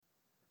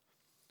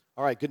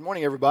All right, good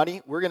morning, everybody.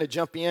 We're going to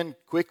jump in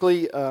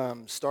quickly,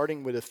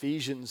 starting with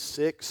Ephesians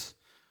 6.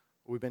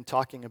 We've been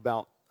talking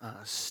about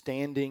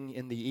standing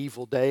in the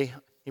evil day.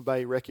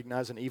 Anybody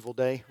recognize an evil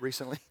day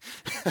recently?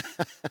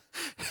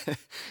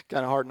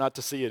 Kind of hard not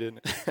to see it, isn't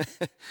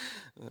it?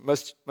 It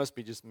must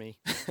be just me.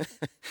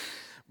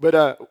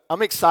 But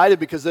I'm excited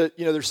because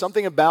there's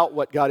something about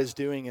what God is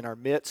doing in our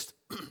midst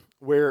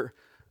where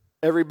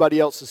everybody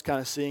else is kind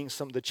of seeing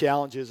some of the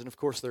challenges, and of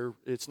course,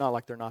 it's not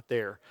like they're not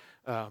there.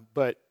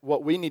 But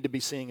what we need to be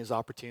seeing is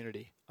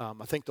opportunity.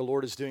 I think the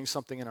Lord is doing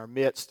something in our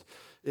midst.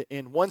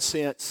 In one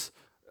sense,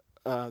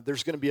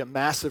 there's going to be a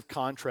massive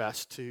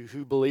contrast to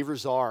who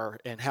believers are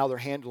and how they're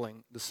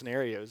handling the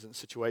scenarios and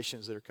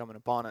situations that are coming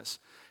upon us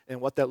and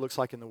what that looks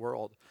like in the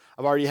world.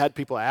 I've already had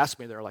people ask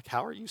me, they're like,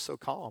 how are you so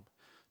calm?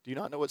 Do you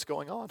not know what's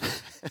going on?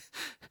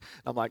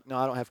 I'm like, no,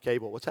 I don't have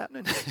cable. What's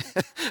happening?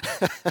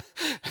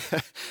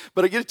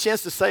 But I get a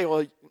chance to say,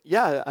 well,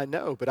 yeah, I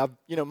know. But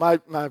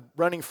my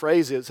running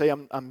phrase is, hey,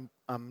 I'm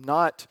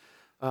not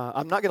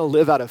going to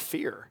live out of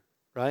fear,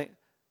 right?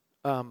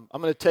 I'm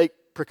going to take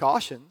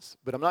precautions,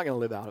 but I'm not going to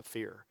live out of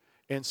fear.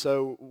 And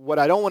so what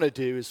I don't want to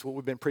do is what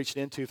we've been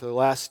preaching into for the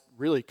last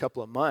really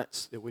couple of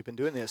months that we've been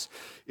doing this,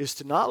 is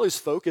to not lose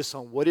focus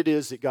on what it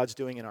is that God's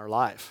doing in our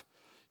life.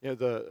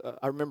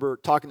 I remember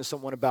talking to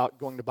someone about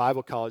going to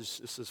Bible college.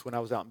 This is when I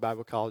was out in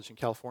Bible college in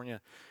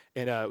California.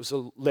 And it was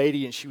a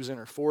lady, and she was in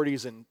her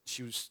 40s, and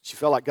she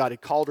felt like God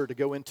had called her to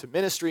go into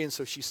ministry. And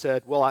so she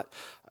said, well,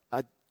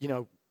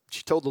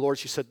 she told the Lord,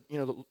 she said,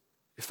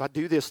 if I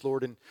do this,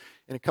 Lord, in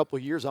a couple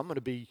of years, I'm going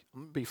to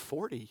be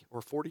 40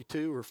 or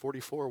 42 or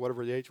 44 or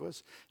whatever the age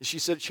was. And she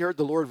said she heard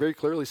the Lord very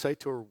clearly say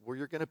to her, well,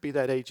 you're going to be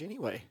that age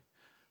anyway.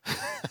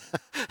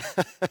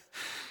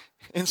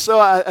 And so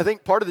I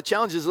think part of the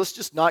challenge is let's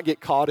just not get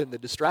caught in the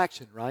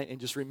distraction, right? And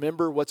just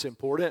remember what's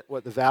important,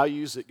 what the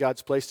values that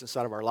God's placed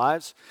inside of our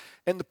lives,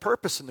 and the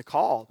purpose and the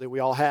call that we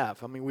all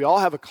have. I mean, we all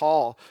have a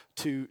call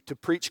to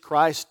preach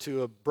Christ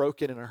to a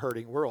broken and a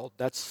hurting world.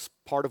 That's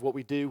part of what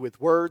we do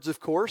with words, of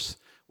course.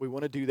 We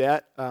want to do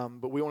that,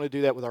 but we want to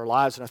do that with our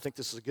lives, and I think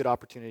this is a good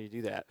opportunity to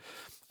do that.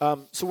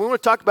 So we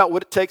want to talk about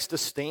what it takes to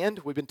stand.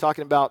 We've been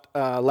talking about,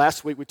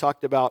 last week we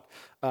talked about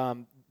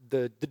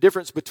the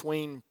difference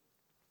between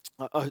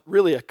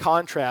really a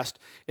contrast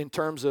in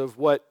terms of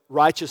what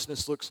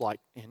righteousness looks like,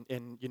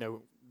 and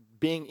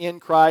being in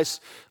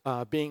Christ,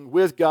 being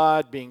with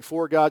God, being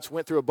for God. So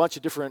went through a bunch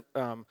of different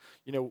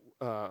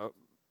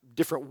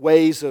different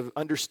ways of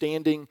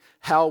understanding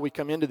how we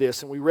come into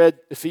this, and we read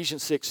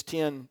Ephesians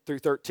 6:10 through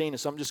 13. And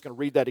so I'm just going to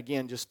read that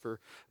again just to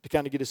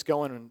kind of get us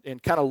going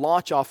and kind of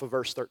launch off of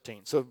verse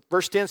 13. So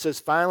verse 10 says,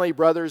 "Finally,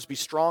 brothers, be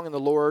strong in the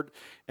Lord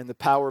and the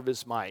power of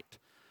His might.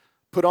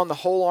 Put on the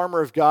whole armor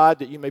of God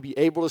that you may be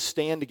able to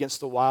stand against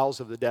the wiles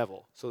of the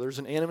devil." So there's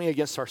an enemy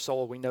against our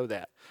soul. We know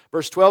that.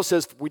 Verse 12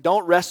 says, "We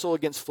don't wrestle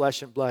against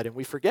flesh and blood." And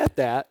we forget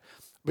that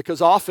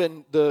because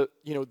often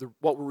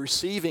what we're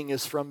receiving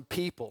is from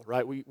people,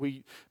 right?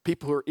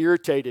 People who are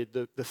irritated.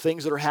 The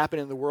things that are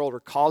happening in the world are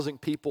causing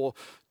people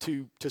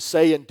to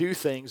say and do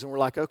things. And we're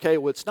like, okay,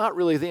 well, it's not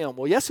really them.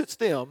 Well, yes, it's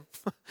them,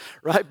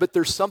 right? But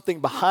there's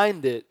something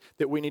behind it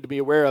that we need to be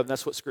aware of, and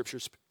that's what Scripture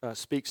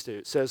speaks to.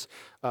 It says,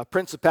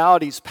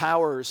 principalities,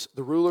 powers,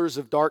 the rulers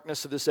of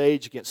darkness of this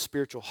age against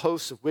spiritual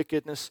hosts of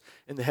wickedness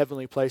in the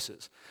heavenly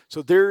places.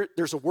 So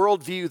there's a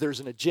worldview, there's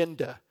an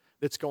agenda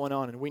that's going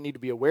on, and we need to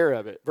be aware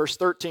of it. Verse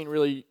 13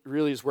 really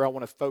is where I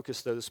want to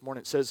focus, though, this morning.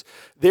 It says,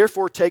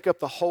 "Therefore take up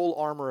the whole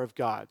armor of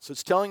God." So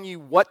it's telling you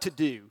what to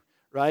do,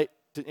 right?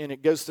 And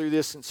it goes through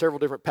this in several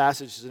different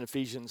passages in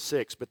Ephesians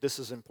 6, but this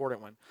is an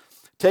important one.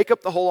 "Take up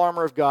the whole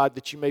armor of God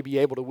that you may be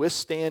able to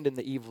withstand in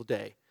the evil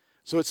day."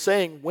 So it's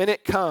saying when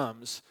it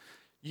comes,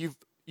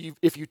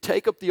 if you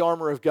take up the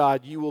armor of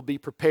God, you will be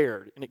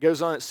prepared. And it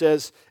goes on, it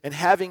says, "And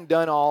having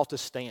done all to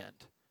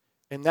stand."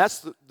 And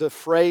that's the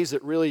phrase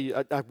that really,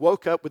 I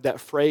woke up with that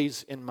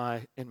phrase in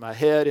my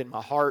head, in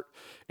my heart,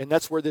 and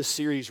that's where this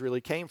series really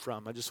came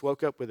from. I just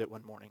woke up with it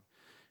one morning.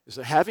 Is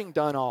that having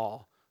done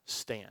all,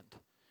 stand.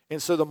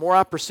 And so the more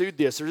I pursued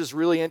this, there's this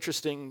really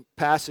interesting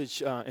passage,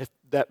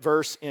 that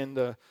verse in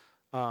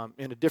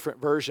a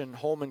different version,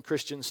 Holman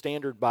Christian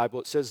Standard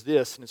Bible. It says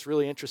this, and it's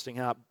really interesting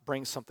how it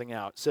brings something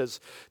out. It says,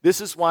 "This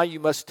is why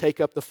you must take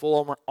up the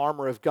full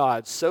armor of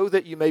God, so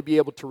that you may be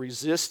able to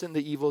resist in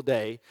the evil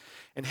day,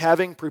 and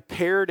having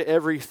prepared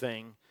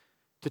everything,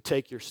 to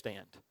take your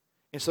stand."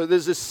 And so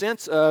there's this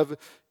sense of,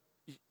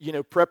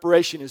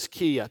 preparation is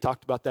key. I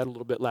talked about that a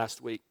little bit last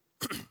week.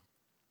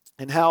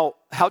 And how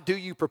do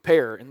you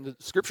prepare? And the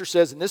Scripture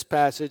says in this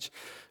passage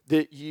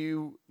that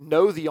you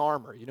know the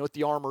armor. You know what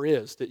the armor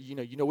is. That you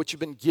know what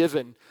you've been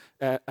given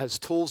as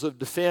tools of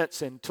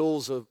defense and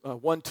tools of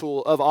one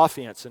tool of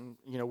offense. And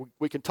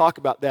we can talk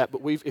about that.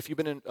 But if you've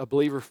been a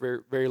believer for very,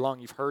 very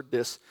long, you've heard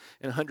this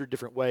in 100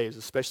 different ways,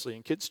 especially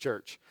in kids'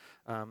 church.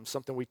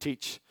 Something we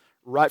teach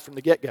right from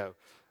the get-go.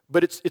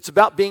 But it's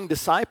about being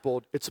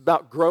discipled. It's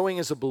about growing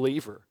as a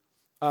believer.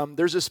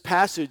 There's this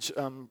passage.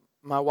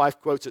 My wife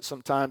quotes it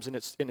sometimes, and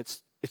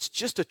it's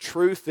just a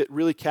truth that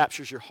really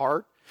captures your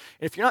heart.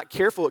 And if you're not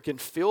careful, it can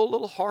feel a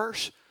little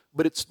harsh,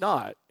 but it's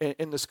not.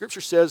 And the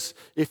scripture says,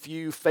 if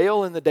you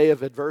fail in the day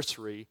of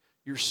adversity,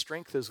 your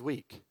strength is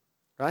weak,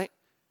 right?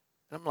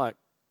 And I'm like,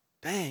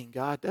 dang,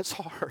 God, that's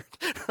hard.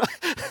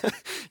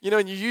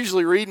 And you're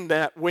usually reading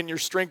that when your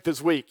strength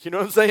is weak. You know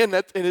what I'm saying?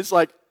 And it's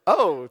like,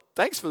 oh,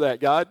 thanks for that,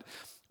 God.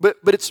 But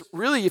it's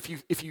really,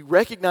 if you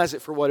recognize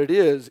it for what it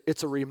is,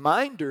 it's a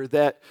reminder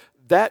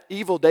that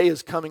evil day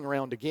is coming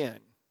around again,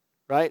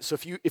 right? So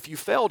if you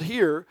failed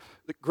here,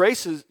 the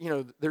grace is,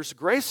 there's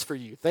grace for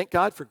you. Thank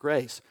God for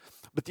grace.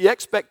 But the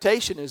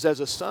expectation is, as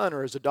a son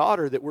or as a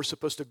daughter, that we're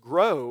supposed to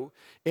grow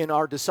in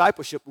our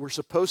discipleship. We're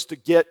supposed to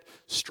get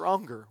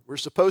stronger. We're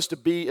supposed to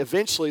be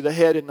eventually the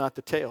head and not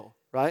the tail,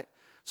 right?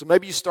 So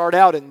maybe you start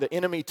out and the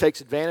enemy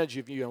takes advantage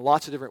of you in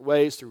lots of different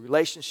ways, through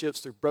relationships,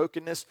 through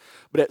brokenness.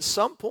 But at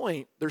some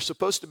point, there's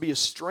supposed to be a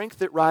strength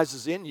that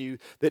rises in you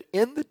that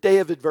in the day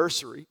of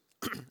adversity,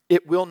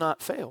 it will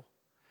not fail.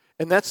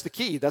 And that's the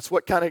key. That's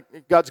what kind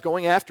of God's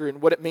going after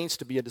and what it means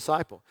to be a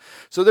disciple.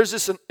 So there's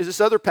this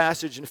other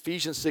passage in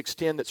Ephesians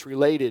 6:10 that's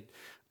related,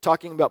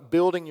 talking about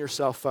building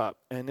yourself up.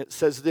 And it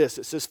says this.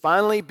 It says,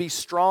 finally, be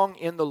strong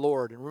in the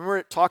Lord. And remember,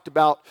 it talked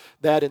about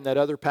that in that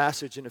other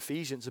passage in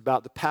Ephesians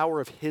about the power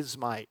of His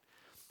might.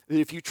 That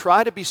if you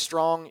try to be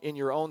strong in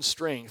your own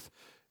strength,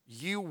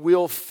 you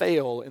will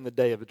fail in the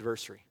day of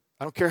adversity.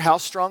 I don't care how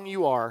strong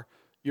you are,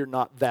 you're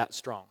not that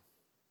strong.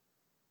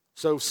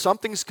 So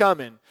something's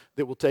coming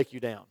that will take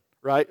you down.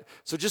 Right?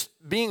 So just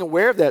being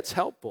aware of that's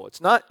helpful.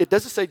 It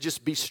doesn't say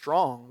just be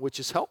strong, which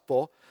is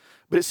helpful,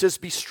 but it says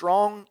be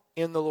strong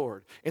in the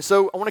Lord. And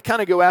so I want to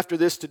kind of go after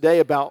this today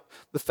about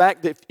the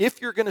fact that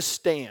if you're going to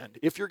stand,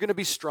 if you're going to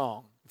be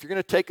strong, if you're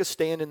going to take a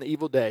stand in the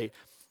evil day,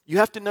 you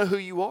have to know who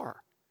you are.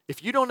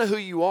 If you don't know who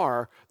you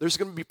are, there's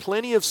going to be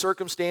plenty of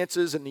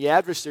circumstances, and the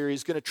adversary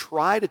is going to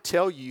try to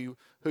tell you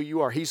who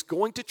you are. He's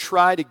going to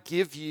try to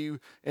give you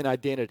an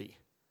identity,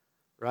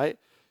 right?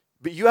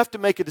 But you have to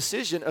make a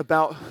decision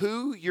about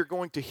who you're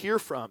going to hear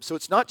from. So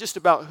it's not just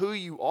about who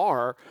you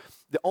are.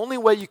 The only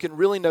way you can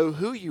really know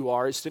who you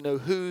are is to know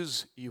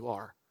whose you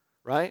are,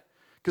 right?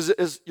 Because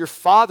as your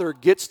father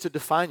gets to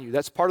define you,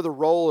 that's part of the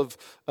role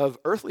of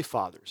earthly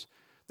fathers.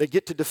 They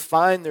get to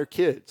define their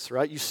kids,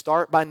 right? You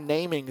start by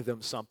naming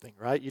them something,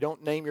 right? You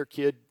don't name your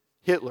kid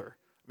Hitler.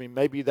 I mean,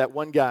 maybe that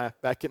one guy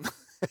back in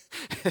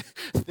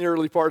the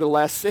early part of the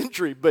last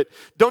century, but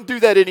don't do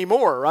that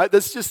anymore, right?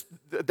 That's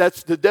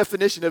the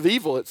definition of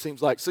evil, it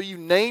seems like. So you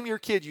name your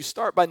kid, you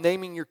start by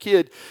naming your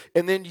kid,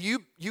 and then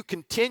you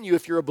continue,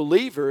 if you're a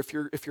believer, if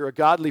you're a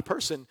godly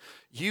person,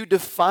 you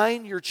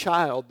define your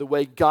child the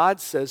way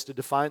God says to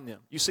define them.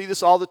 You see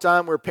this all the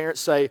time where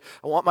parents say,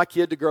 I want my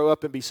kid to grow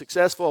up and be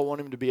successful, I want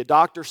him to be a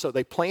doctor, so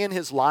they plan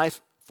his life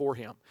for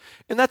him.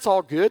 And that's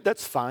all good.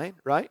 That's fine,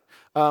 right?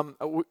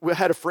 We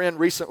had a friend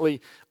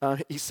recently,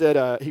 he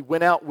said he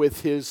went out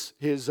with his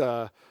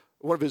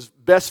one of his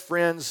best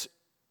friend's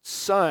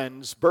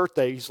son's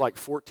birthday. He's like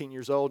 14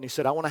 years old. And he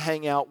said, I want to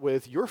hang out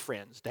with your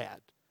friend's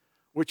dad,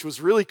 which was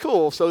really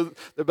cool. So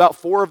about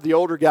 4 of the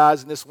older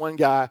guys and this one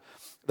guy,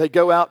 they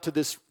go out to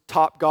this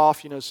Top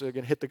Golf, so they're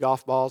going to hit the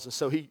golf balls. And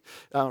so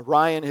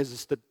Ryan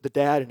is the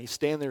dad, and he's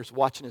standing there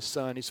watching his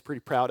son. He's pretty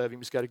proud of him.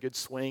 He's got a good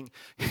swing.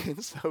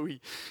 And so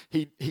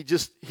he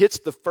just hits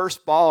the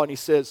first ball, and he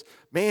says,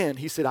 man,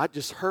 he said, I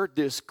just heard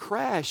this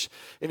crash.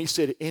 And he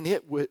said, and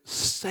it was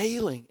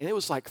sailing, and it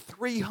was like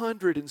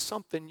 300 and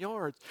something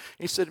yards.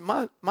 And he said,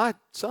 my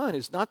son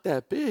is not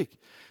that big.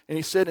 And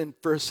he said, and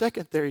for a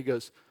second there, he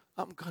goes,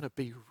 I'm going to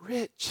be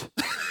rich.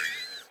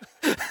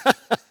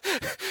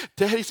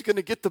 Daddy's going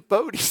to get the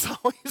boat he's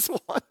always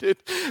wanted.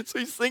 So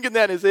he's thinking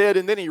that in his head,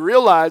 and then he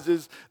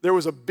realizes there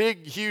was a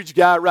big, huge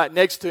guy right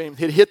next to him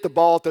that hit the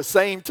ball at the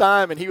same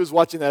time, and he was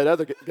watching that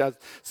other guy.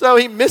 So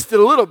he missed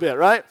it a little bit,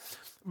 right?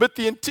 But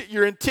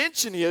your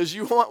intention is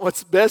you want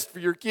what's best for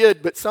your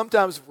kid, but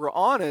sometimes if we're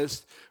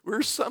honest,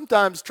 we're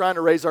sometimes trying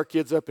to raise our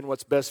kids up in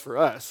what's best for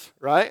us,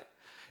 right?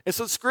 And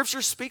so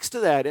Scripture speaks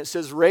to that. It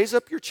says, raise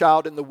up your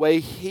child in the way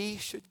he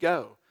should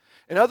go.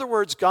 In other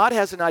words, God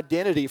has an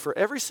identity for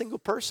every single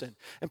person.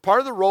 And part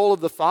of the role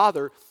of the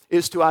father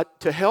is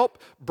to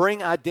help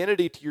bring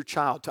identity to your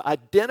child, to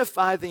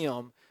identify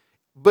them.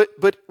 But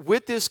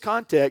with this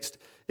context,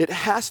 it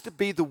has to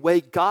be the way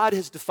God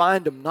has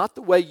defined them, not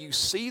the way you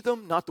see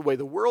them, not the way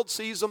the world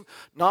sees them,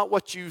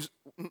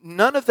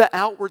 none of the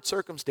outward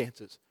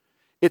circumstances.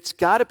 It's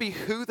got to be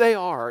who they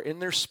are in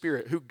their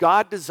spirit, who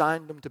God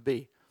designed them to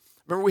be.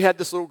 Remember, we had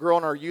this little girl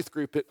in our youth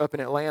group up in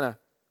Atlanta.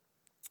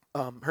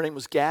 Her name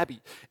was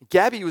Gabby.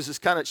 Gabby was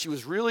she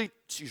was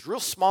real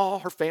small.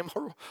 Her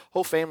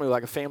whole family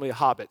like a family of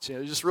hobbits,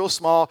 just real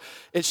small.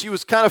 And she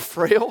was kind of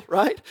frail,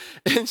 right?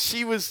 And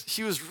she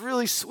was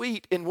really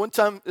sweet. And one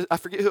time, I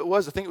forget who it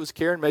was, I think it was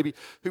Karen maybe,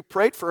 who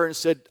prayed for her and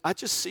said, I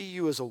just see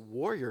you as a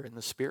warrior in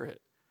the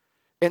spirit.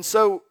 And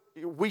so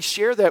we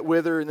share that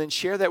with her and then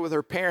share that with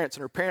her parents.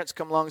 And her parents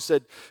come along and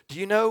said, do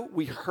you know,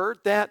 we heard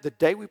that the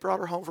day we brought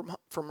her home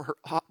from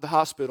the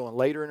hospital and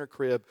laid her in her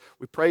crib.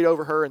 We prayed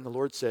over her and the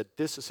Lord said,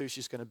 this is who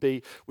she's going to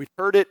be. We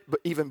heard it,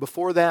 but even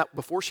before that,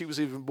 before she was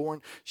even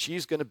born,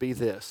 she's going to be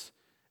this.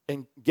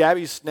 And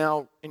Gabby's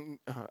now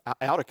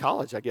out of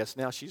college, I guess.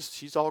 Now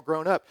she's all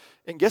grown up.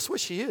 And guess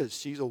what she is?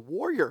 She's a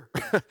warrior,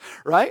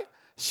 right?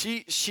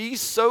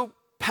 She's so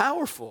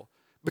powerful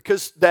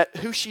because that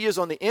who she is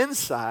on the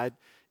inside,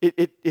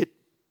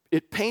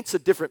 it paints a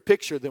different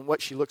picture than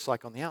what she looks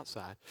like on the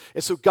outside.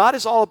 And so God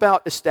is all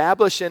about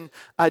establishing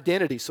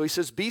identity. So he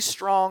says, be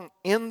strong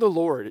in the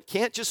Lord. It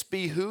can't just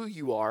be who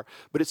you are,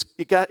 but it's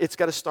got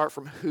to start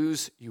from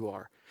whose you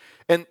are.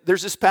 And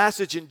there's this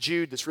passage in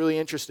Jude that's really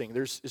interesting.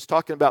 It's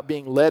talking about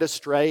being led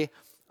astray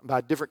by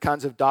different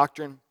kinds of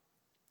doctrine.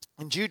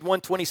 And Jude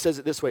 1:20 says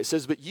it this way. It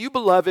says, but you,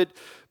 beloved,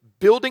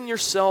 building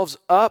yourselves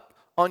up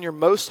on your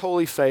most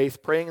holy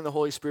faith, praying in the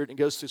Holy Spirit, and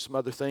goes through some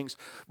other things.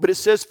 But it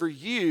says for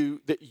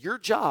you that your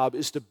job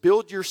is to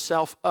build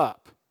yourself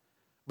up.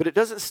 But it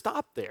doesn't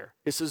stop there.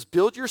 It says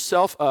build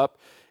yourself up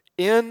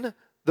in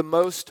the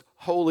most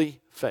holy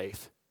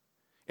faith.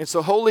 And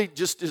so holy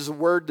just is a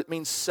word that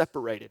means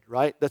separated,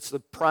 right? That's the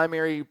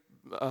primary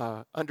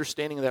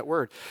understanding of that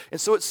word. And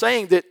so it's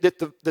saying that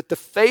the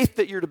faith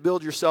that you're to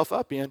build yourself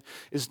up in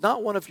is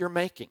not one of your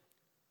making.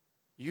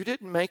 You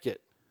didn't make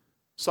it.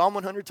 Psalm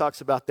 100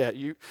 talks about that.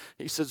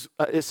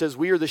 It says,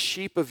 we are the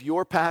sheep of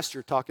your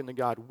pasture, talking to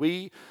God.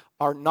 We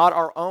are not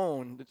our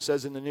own. It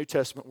says in the New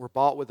Testament, we're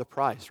bought with a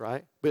price,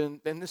 right? But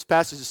in this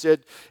passage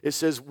it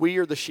says, we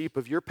are the sheep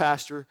of your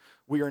pasture.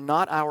 We are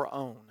not our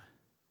own.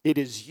 It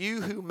is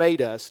you who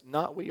made us,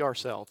 not we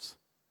ourselves,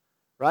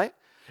 right?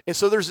 And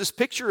so there's this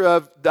picture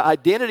of the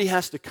identity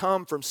has to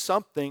come from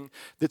something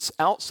that's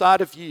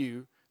outside of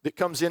you that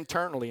comes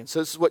internally. And so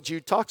this is what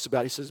Jude talks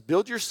about. He says,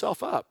 build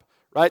yourself up,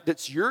 right?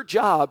 That's your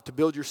job to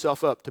build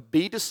yourself up, to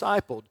be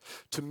discipled,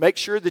 to make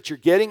sure that you're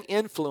getting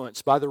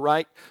influenced by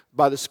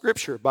the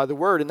Scripture, by the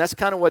Word. And that's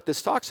kind of what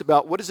this talks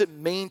about. What does it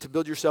mean to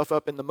build yourself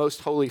up in the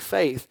most holy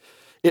faith?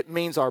 It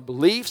means our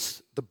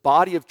beliefs, the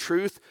body of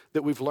truth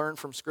that we've learned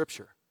from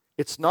Scripture.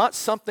 It's not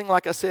something,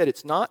 like I said,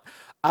 it's not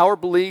our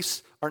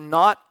beliefs, are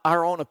not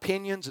our own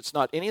opinions. It's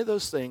not any of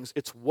those things.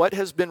 It's what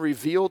has been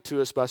revealed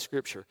to us by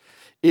Scripture.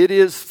 It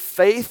is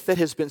faith that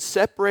has been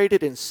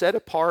separated and set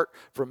apart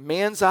from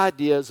man's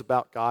ideas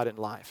about God and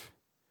life.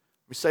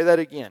 Let me say that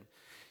again.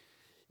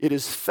 It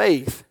is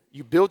faith.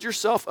 You build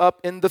yourself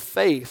up in the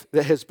faith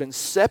that has been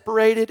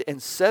separated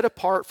and set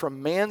apart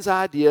from man's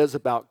ideas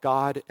about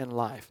God and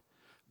life.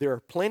 There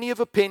are plenty of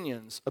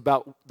opinions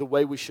about the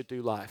way we should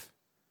do life.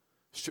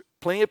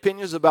 Plenty of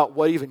opinions about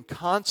what even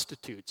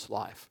constitutes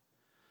life.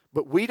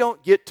 But we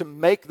don't get to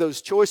make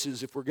those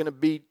choices if we're going to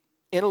be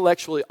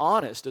intellectually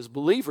honest as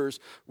believers.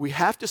 We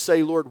have to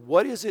say, Lord,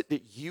 what is it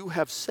that you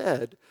have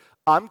said?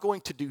 I'm going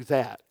to do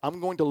that.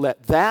 I'm going to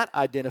let that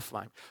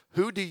identify me.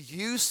 Who do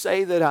you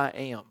say that I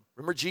am?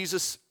 Remember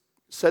Jesus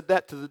said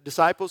that to the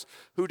disciples?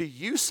 Who do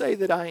you say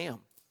that I am?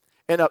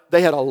 And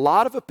they had a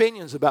lot of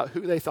opinions about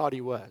who they thought he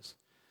was.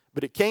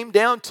 But it came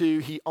down to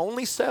he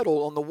only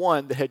settled on the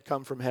one that had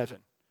come from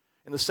heaven.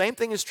 And the same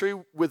thing is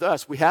true with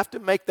us. We have to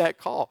make that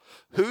call.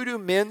 Who do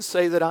men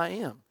say that I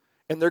am?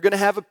 And they're going to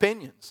have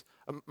opinions.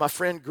 My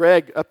friend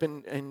Greg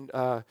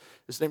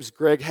his name's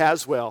Greg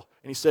Haswell,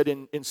 and he said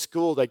in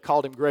school they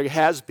called him Greg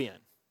Has-Been,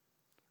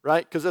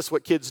 right? Because that's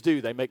what kids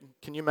do.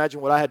 Can you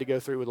imagine what I had to go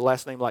through with a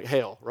last name like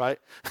Hale, right?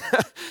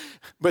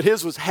 But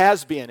his was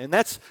Has-Been, and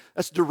that's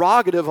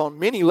derogative on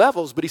many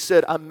levels, but he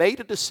said, I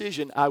made a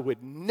decision I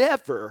would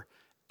never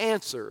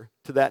answer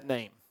to that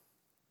name.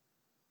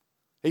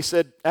 He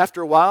said,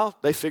 after a while,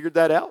 they figured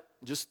that out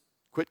and just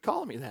quit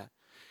calling me that.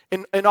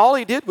 And all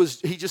he did was,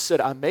 he just said,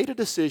 I made a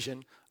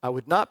decision I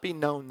would not be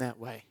known that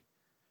way.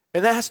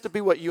 And that has to be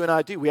what you and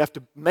I do. We have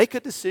to make a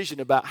decision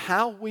about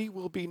how we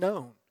will be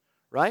known,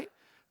 right?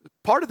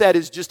 Part of that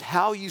is just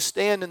how you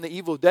stand in the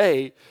evil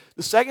day.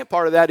 The second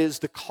part of that is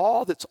the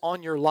call that's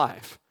on your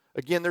life.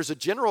 Again, there's a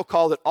general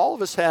call that all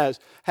of us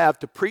have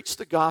to preach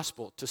the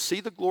gospel, to see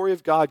the glory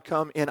of God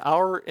come in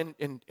our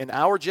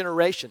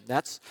generation.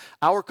 That's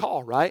our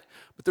call, right?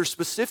 But there's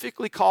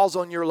specifically calls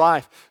on your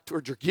life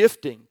towards your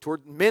gifting,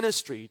 toward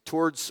ministry,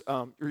 towards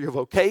your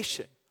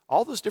vocation,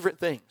 all those different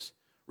things,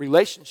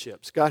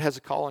 relationships. God has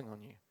a calling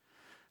on you.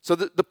 So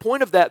the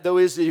point of that, though,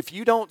 is that if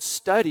you don't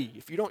study,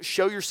 if you don't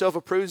show yourself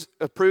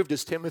approved,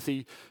 as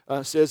Timothy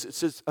says, it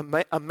says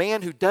a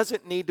man who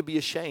doesn't need to be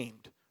ashamed.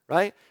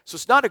 Right? So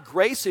it's not a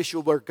grace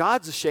issue where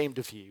God's ashamed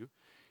of you.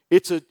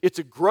 It's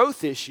a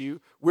growth issue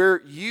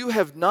where you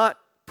have not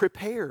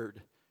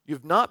prepared.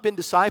 You've not been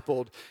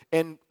discipled.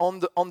 And on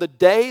the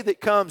day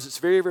that comes, it's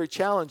very, very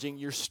challenging.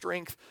 Your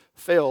strength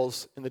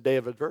fails in the day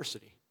of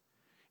adversity.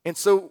 And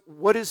so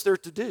what is there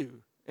to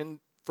do? And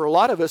for a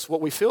lot of us,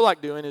 what we feel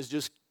like doing is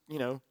just,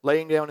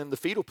 laying down in the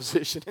fetal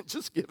position and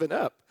just giving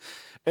up.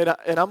 And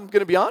I'm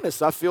going to be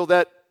honest, I feel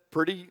that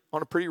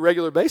on a pretty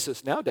regular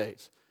basis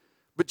nowadays.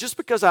 But just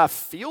because I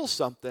feel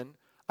something,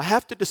 I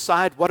have to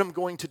decide what I'm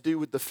going to do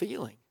with the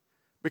feeling.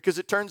 Because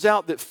it turns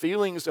out that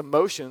feelings,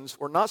 emotions,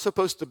 are not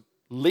supposed to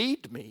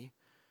lead me.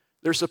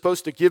 They're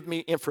supposed to give me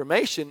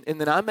information, and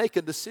then I make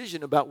a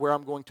decision about where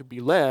I'm going to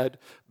be led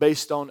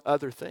based on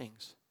other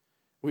things.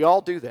 We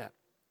all do that.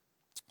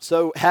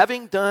 So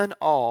having done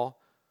all,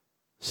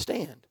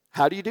 stand.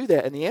 How do you do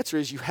that? And the answer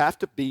is you have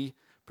to be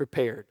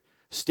prepared.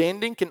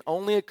 Standing can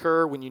only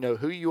occur when you know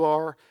who you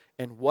are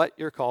and what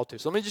you're called to.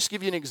 So let me just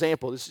give you an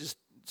example. This is just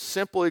a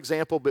simple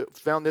example, but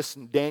found this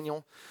in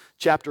Daniel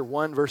chapter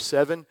 1, verse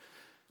 7.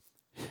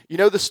 You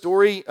know the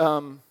story,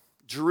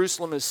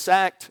 Jerusalem is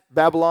sacked.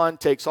 Babylon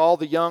takes all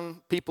the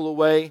young people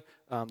away.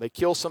 They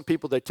kill some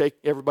people. They take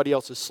everybody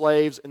else as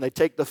slaves, and they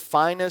take the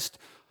finest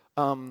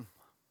young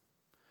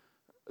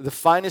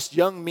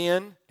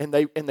men, and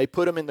they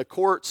put them in the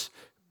courts.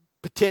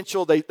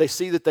 Potential. They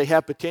see that they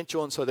have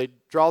potential, and so they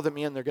draw them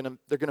in. They're gonna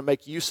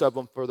make use of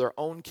them for their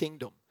own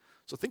kingdom.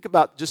 So think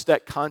about just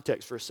that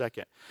context for a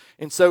second.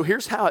 And so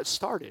here's how it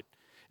started.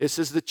 It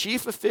says the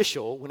chief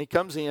official, when he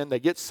comes in, they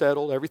get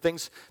settled.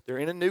 They're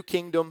in a new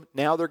kingdom.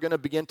 Now they're going to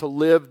begin to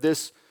live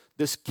this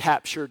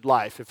captured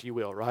life, if you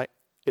will, right?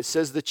 It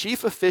says the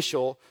chief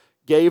official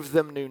gave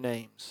them new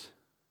names.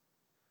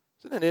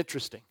 Isn't that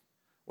interesting?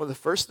 One of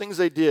the first things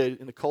they did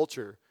in the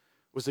culture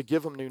was to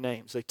give them new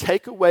names. They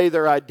take away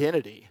their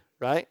identity,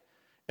 right?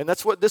 And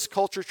that's what this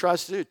culture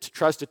tries to do. It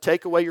tries to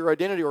take away your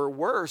identity, or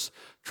worse,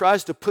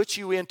 tries to put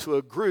you into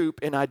a group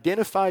and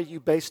identify you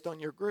based on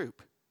your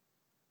group.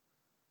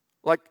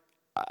 Like,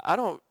 I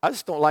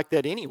just don't like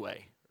that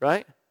anyway,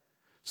 right?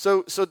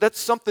 So that's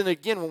something,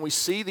 again, when we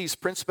see these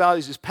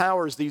principalities, these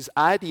powers, these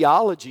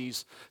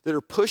ideologies that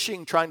are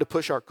trying to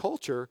push our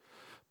culture,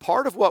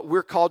 part of what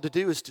we're called to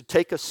do is to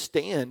take a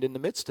stand in the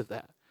midst of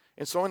that.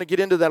 And so I want to get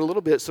into that a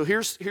little bit. So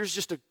here's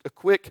just a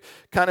quick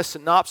kind of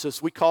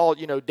synopsis. We call,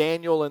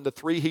 Daniel and the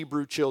 3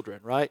 Hebrew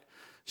children, right?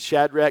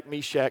 Shadrach,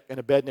 Meshach, and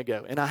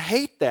Abednego. And I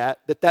hate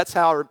that's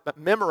how I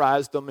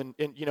memorized them. And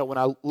when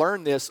I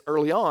learned this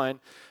early on,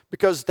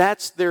 because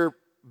that's their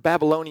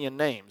Babylonian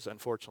names,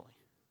 unfortunately.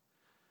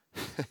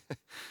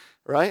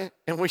 Right?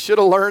 And we should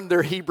have learned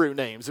their Hebrew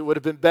names. It would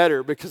have been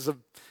better because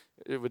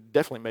it would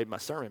definitely made my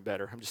sermon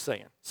better. I'm just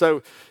saying.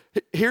 So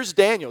here's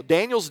Daniel.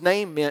 Daniel's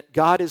name meant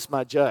God is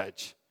my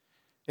judge.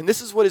 And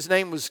this is what his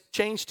name was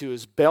changed to,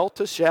 is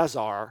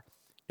Belteshazzar.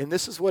 And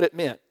this is what it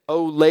meant.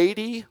 O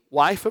lady,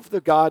 wife of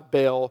the god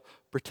Bel,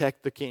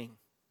 protect the king.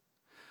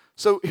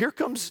 So here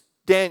comes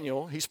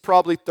Daniel. He's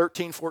probably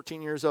 13,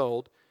 14 years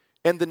old.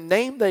 And the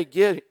name they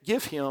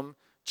give him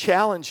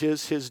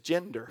challenges his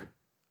gender.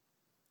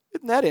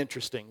 Isn't that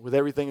interesting with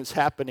everything that's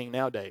happening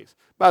nowadays?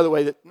 By the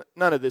way,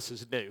 none of this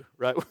is new,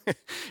 right?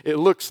 It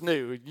looks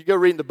new. You go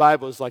reading the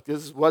Bible, it's like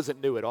this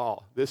wasn't new at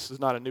all. This is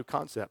not a new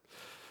concept.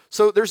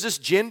 So there's this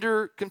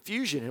gender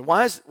confusion. And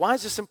why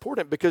is this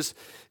important? Because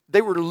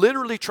they were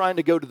literally trying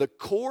to go to the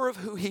core of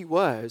who he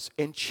was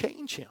and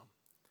change him.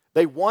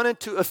 They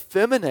wanted to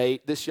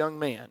effeminate this young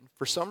man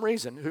for some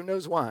reason. Who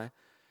knows why?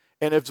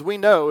 And as we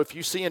know, if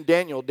you see in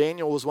Daniel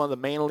was one of the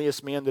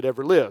manliest men that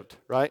ever lived,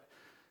 right?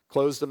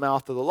 Closed the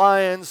mouth of the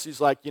lions.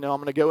 He's like, I'm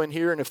going to go in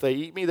here, and if they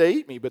eat me, they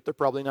eat me. But they're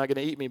probably not going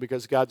to eat me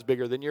because God's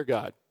bigger than your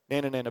God.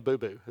 Nana, nana,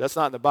 boo-boo. That's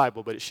not in the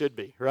Bible, but it should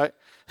be, right?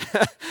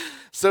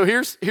 So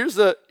here's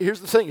the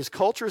thing. His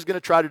culture is going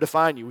to try to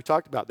define you. We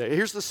talked about that.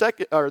 Here's the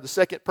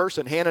second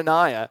person,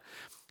 Hananiah.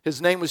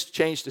 His name was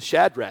changed to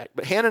Shadrach.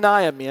 But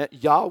Hananiah meant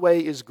Yahweh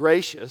is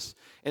gracious,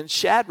 and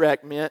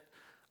Shadrach meant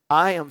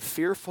I am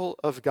fearful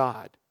of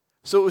God.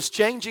 So it was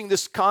changing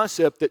this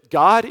concept that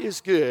God is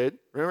good.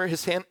 Remember,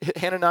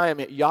 Hananiah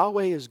meant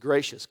Yahweh is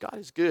gracious. God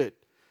is good.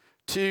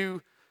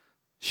 To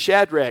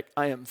Shadrach,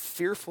 I am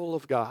fearful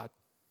of God.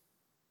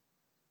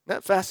 Isn't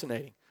that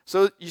fascinating?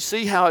 So you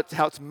see how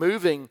it's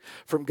moving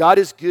from God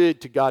is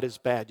good to God is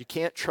bad. You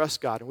can't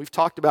trust God. And we've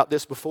talked about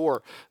this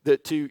before,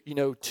 that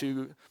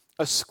to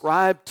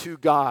ascribe to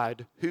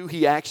God who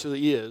he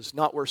actually is,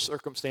 not where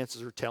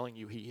circumstances are telling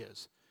you he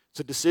is. It's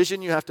a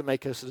decision you have to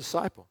make as a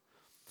disciple.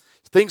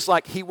 Things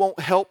like he won't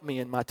help me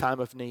in my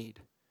time of need.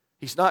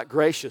 He's not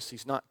gracious.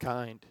 He's not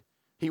kind.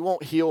 He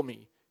won't heal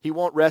me. He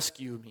won't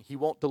rescue me. He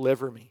won't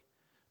deliver me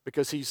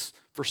because he's,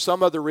 for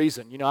some other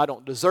reason, I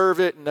don't deserve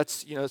it. And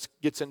that's, it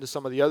gets into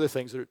some of the other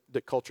things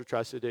that culture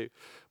tries to do.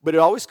 But it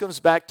always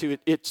comes back to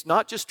it's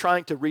not just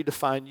trying to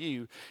redefine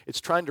you. It's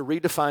trying to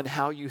redefine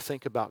how you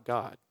think about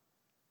God.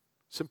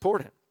 It's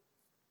important.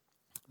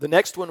 The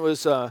next one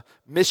was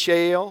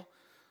Mishael.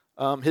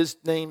 His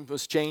name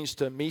was changed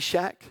to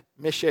Meshach.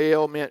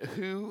 Mishael meant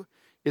who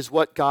is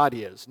what God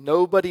is.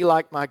 Nobody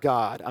like my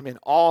God. I'm in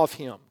awe of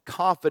him.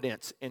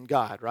 Confidence in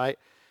God, right?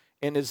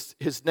 And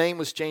his name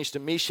was changed to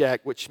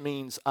Meshach, which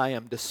means I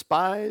am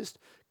despised,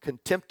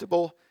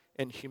 contemptible,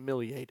 and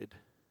humiliated.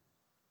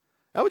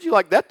 How would you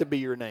like that to be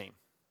your name?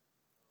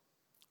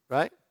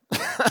 Right?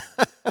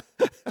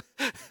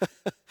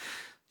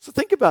 So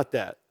think about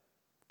that.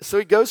 So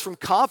he goes from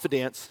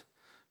confidence,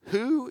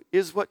 who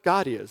is what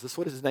God is. That's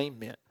what his name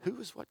meant.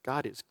 Who is what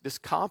God is. This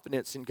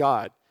confidence in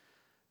God.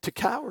 To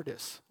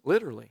cowardice,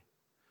 literally.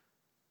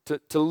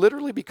 To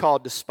literally be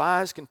called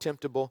despised,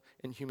 contemptible,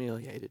 and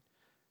humiliated.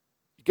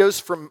 He goes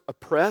from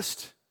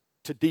oppressed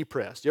to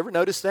depressed. You ever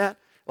notice that?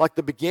 Like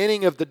the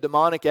beginning of the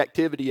demonic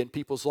activity in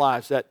people's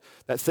lives, that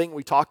thing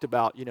we talked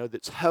about,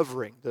 that's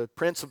hovering, the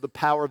prince of the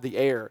power of the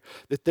air,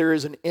 that there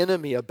is an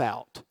enemy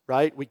about,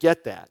 right? We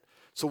get that.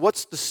 So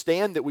what's the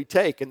stand that we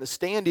take? And the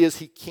stand is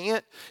he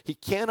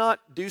cannot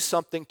do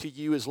something to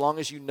you as long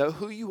as you know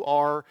who you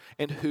are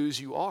and whose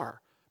you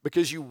are.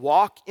 Because you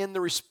walk in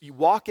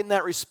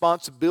that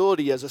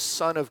responsibility as a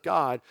son of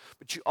God,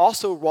 but you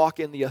also walk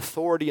in the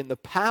authority and the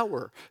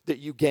power that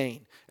you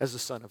gain as a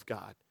son of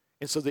God.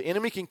 And so the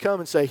enemy can come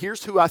and say,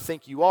 here's who I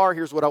think you are,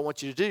 here's what I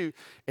want you to do,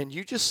 and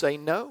you just say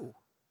no,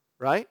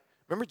 right?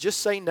 Remember, just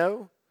say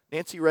no?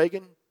 Nancy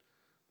Reagan?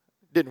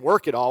 Didn't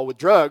work at all with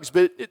drugs,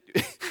 but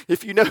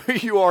if you know who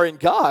you are in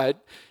God,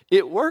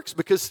 it works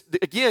because,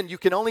 again, you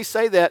can only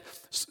say that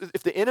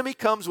if the enemy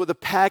comes with a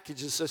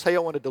package that says, hey, I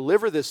want to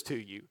deliver this to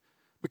you,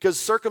 because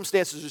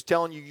circumstances are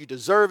telling you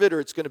deserve it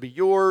or it's going to be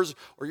yours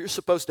or you're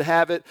supposed to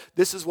have it.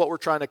 This is what we're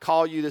trying to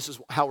call you. This is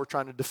how we're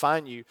trying to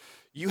define you.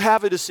 You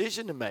have a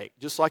decision to make,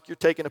 just like you're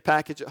taking a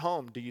package at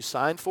home. Do you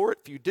sign for it?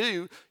 If you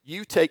do,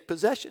 you take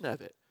possession of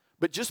it.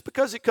 But just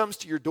because it comes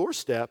to your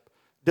doorstep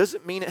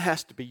doesn't mean it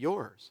has to be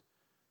yours.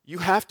 You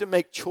have to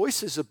make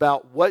choices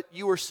about what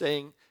you are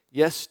saying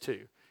yes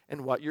to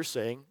and what you're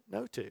saying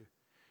no to.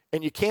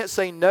 And you can't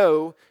say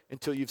no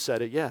until you've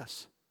said a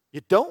yes.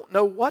 You don't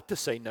know what to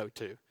say no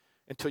to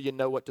until you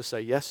know what to say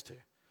yes to.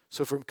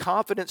 So from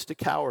confidence to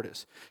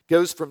cowardice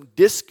goes from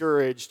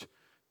discouraged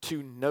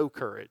to no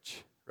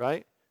courage,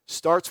 right?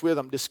 Starts with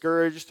I'm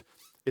discouraged,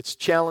 it's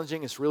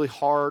challenging, it's really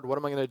hard, what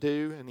am I going to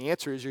do? And the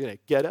answer is you're going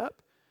to get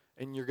up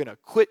and you're going to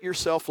quit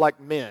yourself like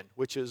men,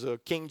 which is a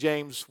King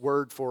James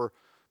word for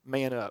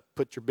man up,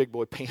 put your big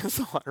boy pants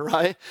on,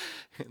 right?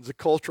 It's a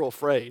cultural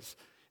phrase.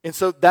 And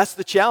so that's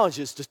the challenge,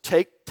 is to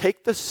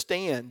take the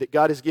stand that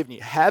God has given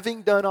you.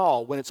 Having done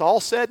all, when it's all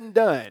said and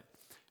done,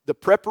 the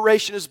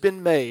preparation has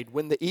been made.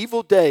 When the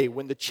evil day,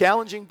 when the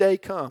challenging day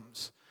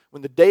comes,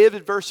 when the day of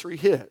adversity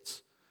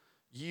hits,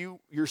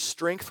 your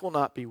strength will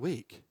not be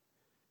weak.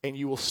 And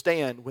you will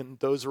stand when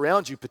those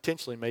around you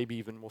potentially maybe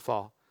even will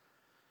fall.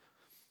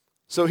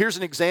 So here's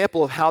an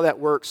example of how that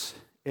works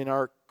in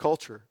our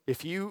culture.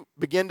 If you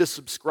begin to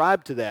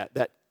subscribe to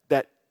that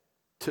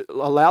to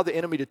allow the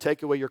enemy to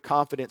take away your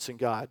confidence in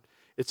God,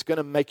 it's going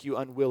to make you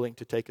unwilling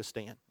to take a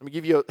stand. Let me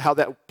give you how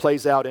that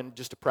plays out in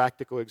just a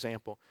practical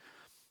example.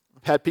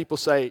 I've had people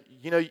say,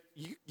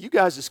 you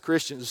guys as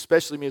Christians,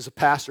 especially me as a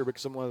pastor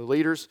because I'm one of the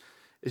leaders,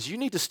 is you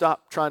need to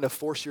stop trying to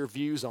force your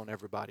views on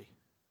everybody,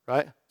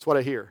 right? That's what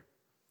I hear.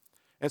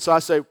 And so I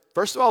say,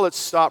 first of all, let's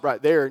stop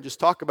right there and just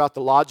talk about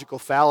the logical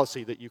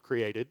fallacy that you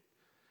created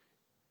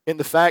in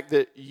the fact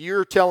that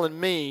you're telling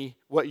me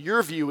what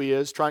your view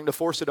is, trying to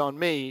force it on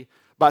me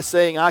by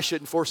saying I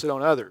shouldn't force it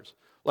on others.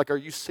 Like, are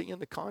you seeing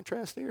the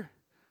contrast there?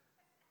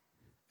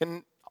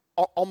 And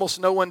almost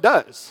no one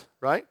does,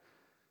 right?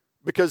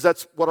 Because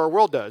that's what our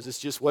world does. It's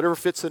just whatever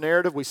fits the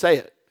narrative, we say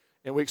it.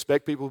 And we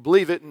expect people to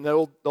believe it. And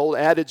the old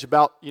adage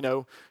about,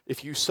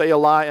 if you say a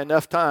lie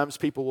enough times,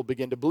 people will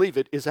begin to believe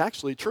it is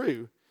actually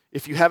true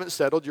if you haven't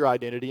settled your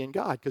identity in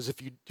God. Because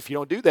if you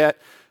don't do that,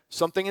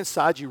 something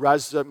inside you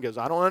rises up and goes,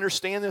 I don't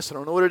understand this. I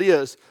don't know what it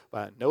is. But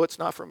I know it's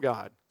not from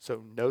God.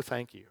 So no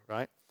thank you,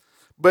 right?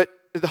 But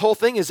the whole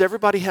thing is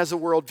everybody has a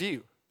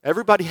worldview.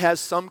 Everybody has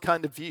some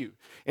kind of view.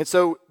 And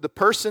so the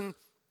person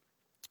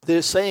that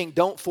is saying,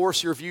 don't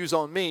force your views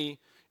on me,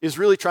 is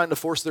really trying to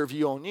force their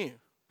view on you,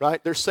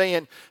 right? They're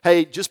saying,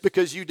 hey, just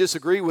because you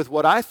disagree with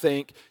what I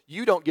think,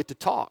 you don't get to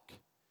talk.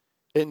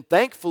 And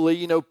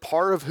thankfully,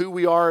 part of who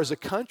we are as a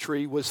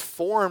country was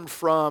formed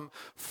from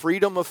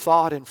freedom of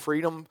thought and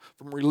freedom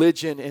from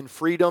religion and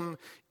freedom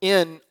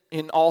in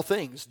all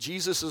things.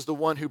 Jesus is the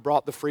one who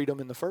brought the freedom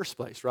in the first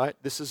place, right?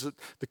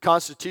 The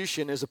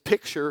Constitution is a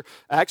picture.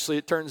 Actually,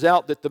 it turns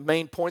out that the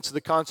main points of the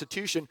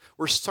Constitution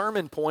were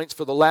sermon points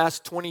for the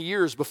last 20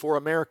 years before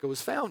America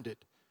was founded.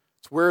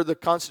 It's where the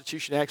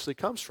Constitution actually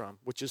comes from,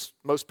 which is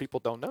most people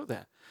don't know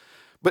that.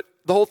 But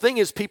the whole thing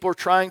is people are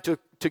trying to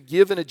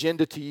give an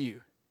agenda to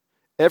you.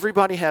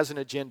 Everybody has an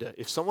agenda.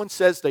 If someone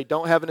says they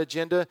don't have an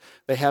agenda,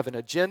 they have an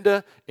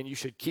agenda, and you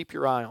should keep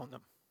your eye on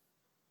them.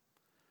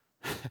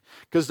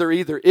 Because they're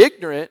either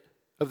ignorant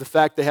of the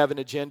fact they have an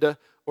agenda,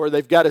 or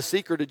they've got a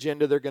secret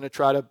agenda they're going to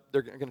try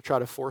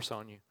to force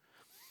on you.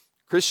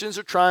 Christians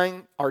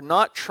are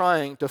not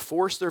trying to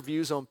force their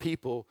views on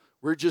people.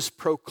 We're just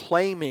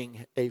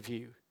proclaiming a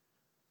view.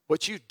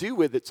 What you do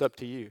with it's up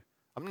to you.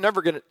 I'm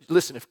never going to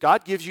listen. If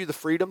God gives you the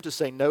freedom to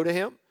say no to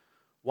Him,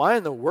 why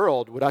in the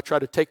world would I try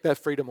to take that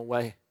freedom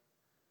away?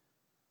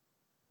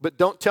 But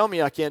don't tell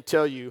me I can't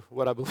tell you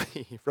what I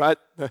believe, right?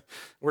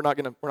 We're not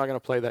gonna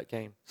play that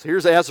game. So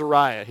here's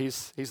Azariah.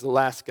 He's the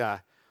last guy.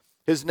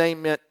 His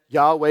name meant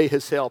Yahweh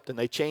has helped, and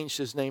they changed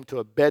his name to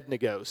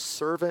Abednego,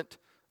 servant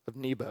of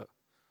Nebo.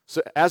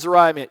 So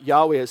Azariah meant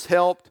Yahweh has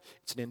helped.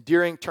 It's an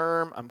endearing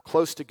term. I'm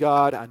close to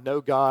God. I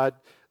know God.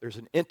 There's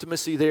an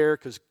intimacy there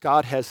because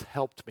God has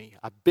helped me.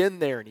 I've been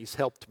there and He's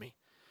helped me.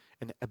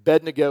 And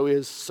Abednego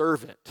is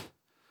servant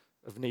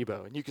of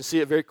Nebo. And you can see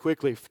it very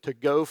quickly to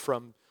go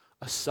from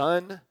a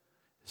son,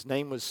 his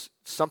name was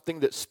something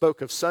that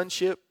spoke of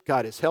sonship.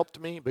 God has helped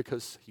me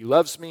because He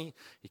loves me,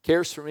 He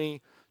cares for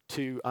me,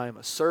 to I am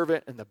a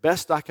servant, and the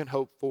best I can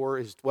hope for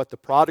is what the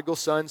prodigal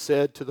son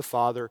said to the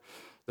father,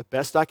 the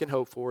best I can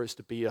hope for is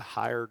to be a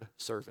hired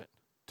servant.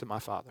 to my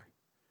Father.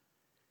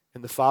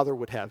 And the Father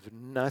would have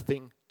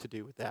nothing to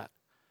do with that.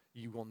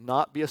 You will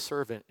not be a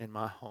servant in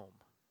my home,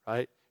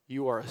 right?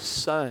 You are a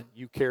son.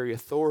 You carry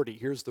authority.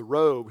 Here's the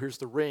robe. Here's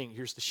the ring.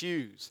 Here's the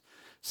shoes.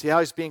 See how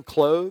he's being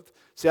clothed?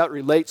 See how it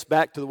relates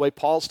back to the way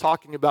Paul's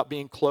talking about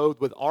being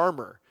clothed with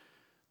armor.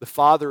 The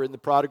father in the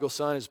prodigal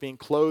son is being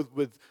clothed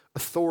with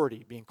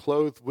authority, being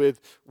clothed with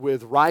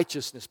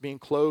righteousness, being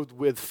clothed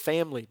with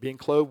family, being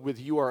clothed with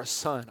you are a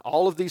son.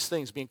 All of these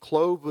things, being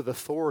clothed with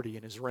authority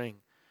in his ring.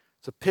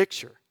 It's a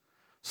picture.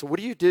 So what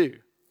do you do?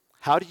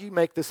 How do you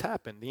make this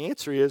happen? The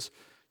answer is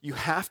you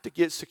have to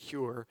get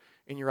secure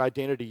in your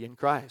identity in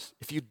Christ.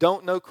 If you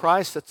don't know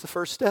Christ, that's the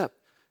first step.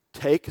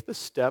 Take the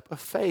step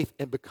of faith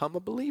and become a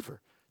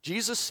believer.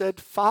 Jesus said,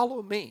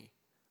 follow me,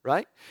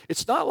 right?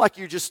 It's not like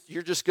you're just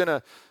going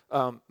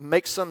to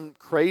make some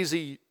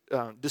crazy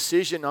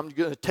decision. I'm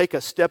going to take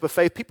a step of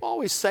faith. People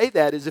always say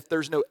that as if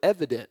there's no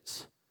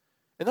evidence.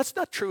 And that's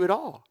not true at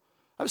all.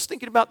 I was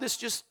thinking about this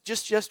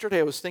just yesterday.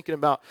 I was thinking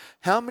about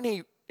how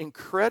many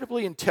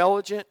incredibly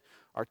intelligent,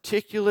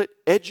 articulate,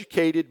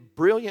 educated,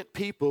 brilliant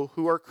people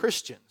who are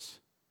Christians.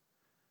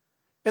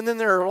 And then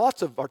there are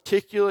lots of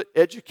articulate,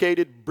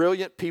 educated,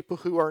 brilliant people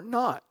who are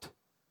not,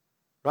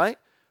 right?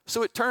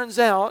 So it turns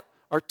out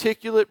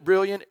articulate,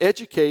 brilliant,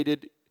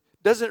 educated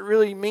doesn't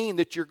really mean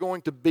that you're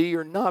going to be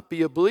or not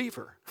be a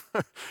believer,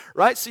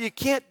 right? So you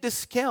can't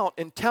discount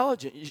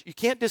intelligence. You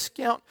can't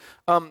discount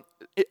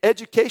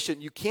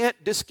education. You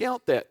can't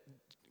discount that.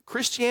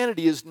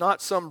 Christianity is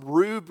not some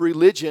rube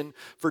religion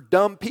for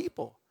dumb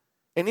people.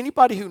 And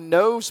anybody who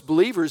knows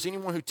believers,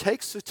 anyone who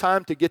takes the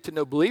time to get to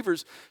know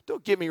believers,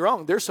 don't get me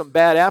wrong, there's some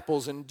bad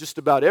apples in just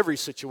about every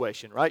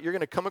situation, right? You're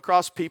going to come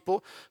across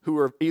people who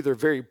are either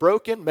very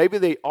broken, maybe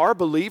they are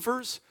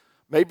believers,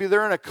 maybe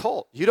they're in a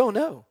cult. You don't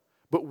know.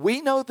 But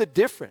we know the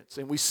difference,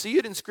 and we see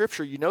it in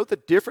Scripture. You know the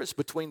difference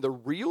between the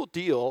real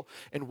deal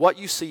and what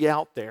you see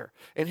out there.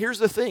 And here's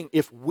the thing.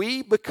 If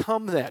we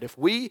become that, if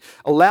we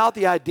allow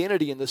the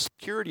identity and the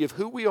security of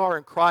who we are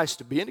in Christ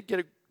to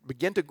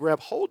begin to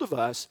grab hold of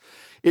us,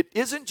 it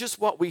isn't just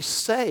what we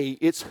say,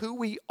 it's who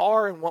we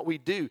are and what we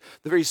do.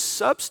 The very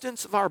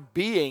substance of our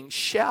being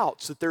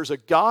shouts that there's a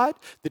God,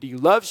 that He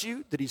loves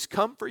you, that He's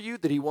come for you,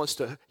 that He wants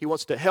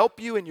to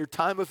help you in your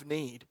time of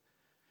need.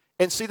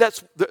 And see,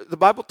 that's the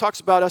Bible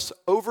talks about us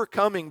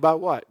overcoming by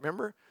what?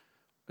 Remember?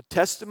 A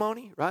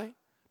testimony, right?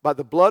 By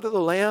the blood of the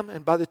Lamb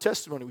and by the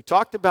testimony. We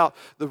talked about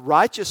the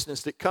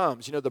righteousness that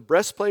comes, the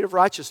breastplate of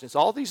righteousness,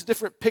 all these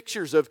different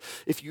pictures of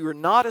if you are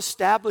not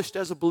established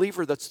as a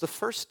believer, that's the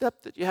first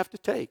step that you have to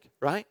take,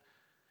 right?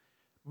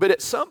 But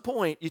at some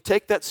point, you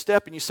take that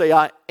step and you say,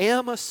 I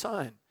am a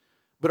son.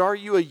 But are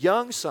you a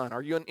young son?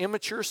 Are you an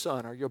immature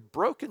son? Are you a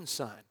broken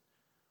son?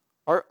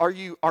 Are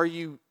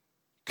you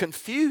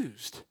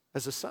confused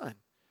as a son?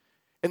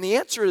 And the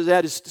answer to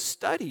that is to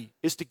study,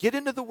 is to get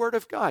into the Word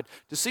of God,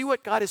 to see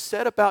what God has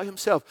said about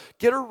Himself.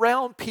 Get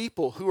around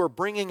people who are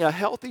bringing a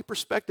healthy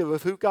perspective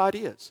of who God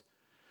is.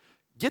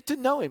 Get to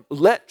know Him.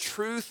 Let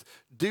truth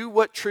do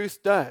what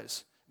truth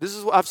does.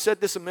 I've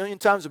said this a million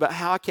times about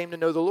how I came to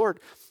know the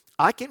Lord.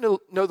 I came to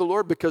know the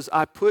Lord because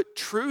I put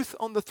truth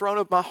on the throne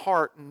of my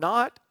heart,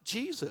 not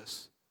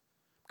Jesus.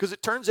 Because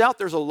it turns out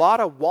there's a lot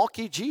of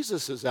wonky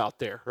Jesuses out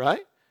there,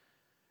 right?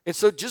 And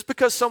so just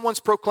because someone's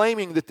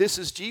proclaiming that this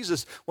is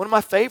Jesus, one of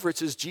my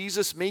favorites is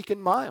Jesus meek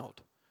and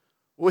mild.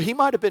 Well, He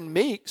might have been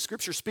meek,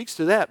 Scripture speaks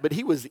to that, but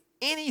He was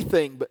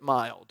anything but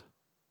mild.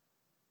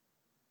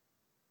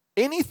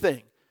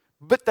 Anything.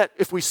 But that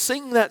if we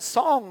sing that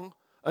song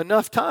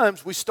enough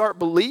times, we start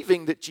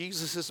believing that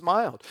Jesus is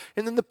mild.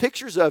 And then the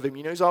pictures of Him,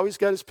 He's always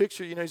got His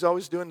picture, He's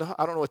always doing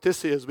I don't know what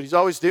this is, but He's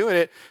always doing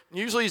it. And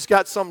usually He's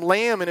got some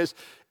lamb in His,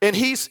 and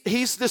He's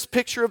this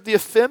picture of the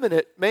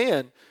effeminate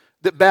man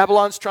that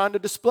Babylon's trying to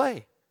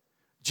display.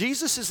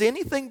 Jesus is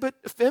anything but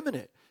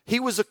effeminate. He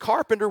was a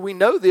carpenter, we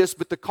know this,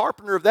 but the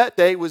carpenter of that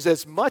day was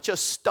as much a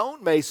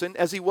stonemason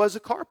as he was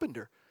a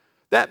carpenter.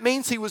 That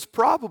means he was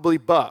probably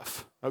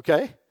buff,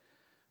 okay?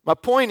 My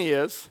point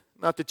is,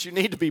 not that you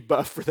need to be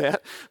buff for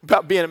that,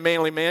 about being a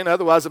manly man,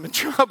 otherwise I'm in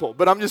trouble,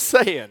 but I'm just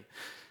saying,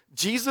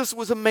 Jesus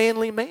was a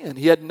manly man.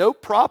 He had no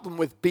problem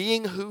with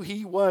being who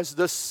He was,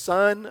 the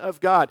Son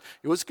of God.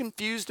 He was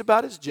confused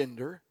about His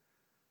gender.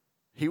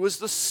 He was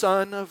the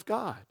Son of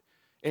God.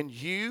 And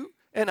you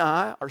and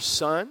I are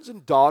sons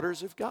and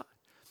daughters of God.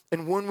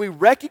 And when we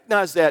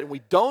recognize that and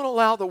we don't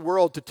allow the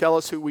world to tell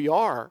us who we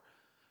are,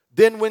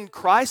 then when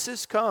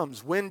crisis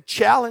comes, when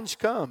challenge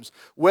comes,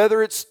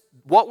 whether it's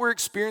what we're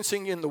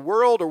experiencing in the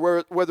world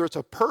or whether it's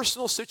a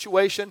personal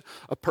situation,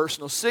 a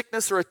personal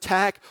sickness or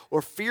attack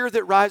or fear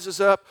that rises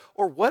up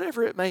or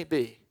whatever it may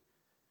be,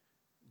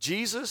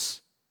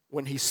 Jesus,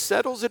 when He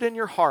settles it in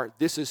your heart,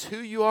 this is who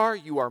you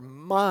are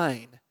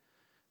mine.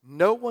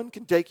 No one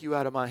can take you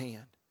out of my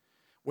hand.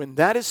 When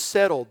that is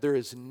settled, there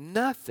is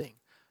nothing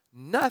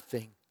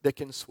that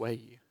can sway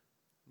you.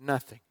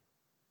 Nothing.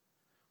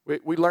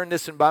 We learned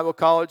this in Bible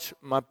college.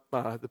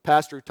 The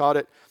pastor who taught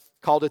it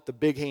called it the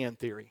big hand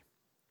theory.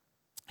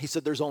 He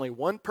said there's only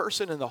one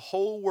person in the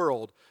whole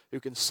world who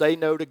can say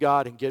no to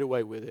God and get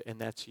away with it, and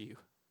that's you.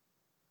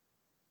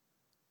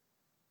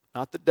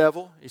 not the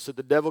devil. He said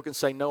the devil can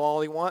say no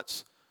all he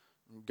wants,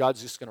 and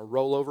God's just going to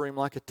roll over him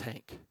like a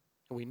tank.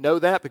 And we know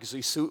that because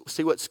we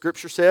see what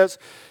Scripture says.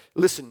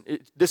 Listen,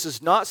 this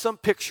is not some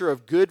picture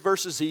of good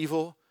versus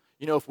evil.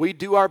 You know, if we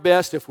do our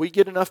best, if we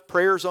get enough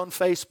prayers on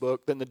Facebook,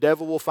 then the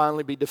devil will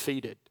finally be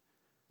defeated.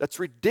 That's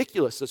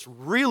ridiculous. That's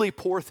really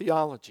poor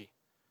theology.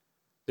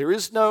 There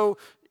is no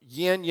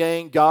yin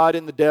yang, God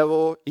and the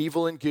devil,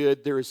 evil and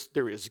good. There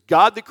is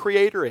God the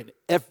Creator and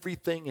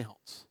everything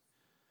else.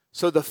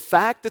 So the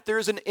fact that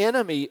there's an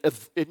enemy,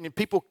 and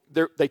people,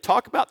 they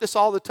talk about this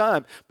all the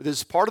time, but this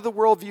is part of the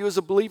worldview as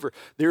a believer.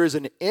 There is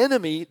an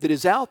enemy that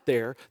is out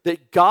there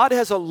that God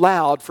has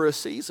allowed for a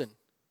season.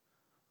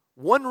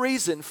 One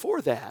reason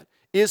for that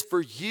is for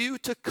you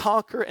to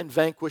conquer and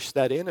vanquish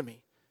that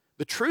enemy.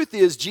 The truth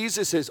is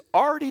Jesus has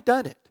already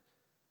done it,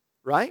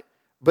 right?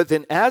 But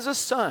then as a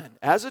son,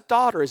 as a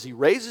daughter, as he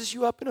raises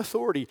you up in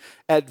authority,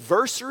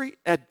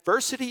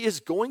 adversity is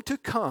going to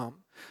come.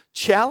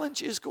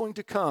 Challenge is going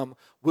to come.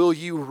 Will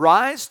you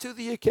rise to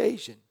the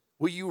occasion?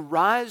 Will you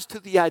rise to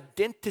the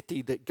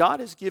identity that God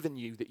has given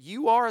you, that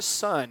you are a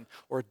son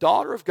or a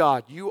daughter of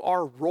God? You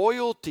are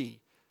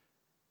royalty.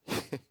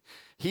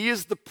 He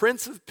is the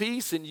Prince of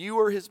Peace and you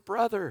are his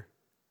brother.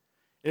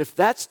 If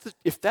that's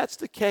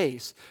the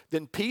case,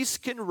 then peace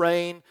can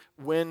reign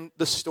when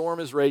the storm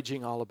is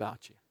raging all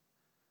about you.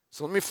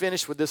 So let me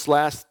finish with this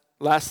last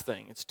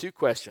thing. It's 2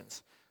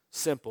 questions.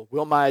 Simple.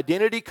 Will my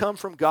identity come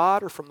from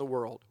God or from the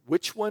world?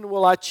 Which one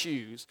will I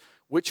choose?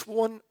 Which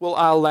one will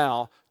I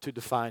allow to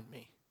define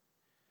me?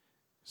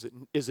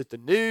 Is it the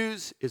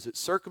news? Is it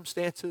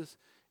circumstances?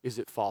 Is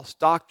it false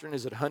doctrine?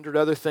 Is it 100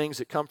 other things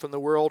that come from the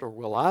world? Or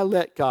will I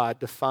let God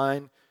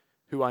define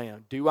who I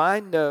am? Do I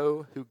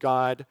know who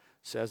God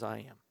says I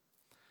am?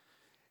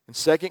 And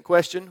second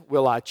question,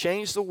 will I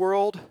change the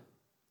world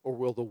or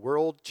will the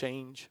world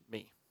change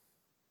me?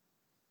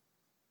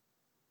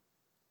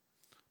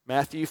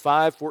 Matthew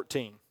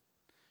 5:14.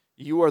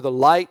 You are the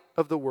light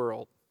of the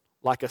world,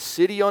 like a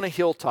city on a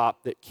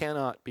hilltop that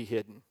cannot be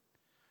hidden.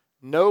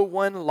 No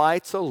one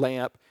lights a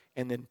lamp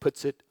and then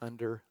puts it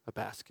under a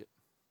basket.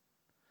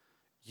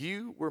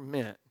 You were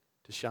meant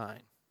to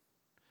shine.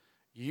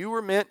 You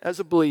were meant as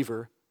a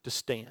believer to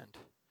stand.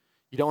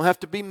 You don't have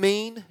to be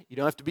mean. You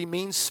don't have to be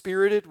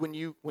mean-spirited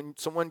when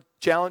someone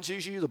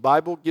challenges you. The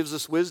Bible gives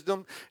us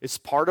wisdom. It's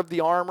part of the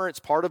armor. It's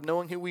part of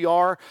knowing who we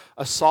are.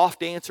 A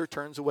soft answer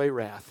turns away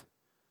wrath.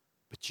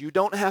 But you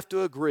don't have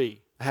to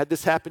agree. I had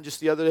this happen just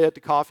the other day at the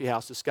coffee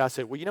house. This guy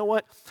said, well, you know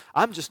what?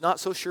 I'm just not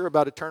so sure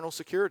about eternal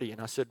security. And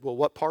I said, well,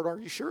 what part are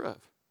you sure of?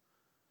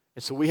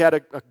 And so we had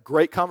a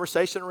great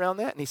conversation around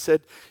that. And he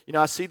said, you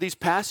know, I see these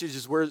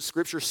passages where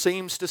Scripture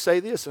seems to say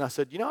this. And I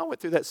said, you know, I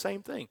went through that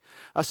same thing.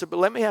 I said, but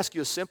let me ask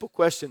you a simple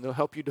question that'll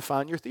help you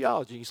define your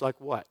theology. He's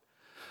like, what?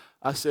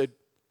 I said,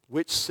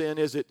 which sin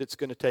is it that's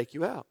going to take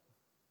you out?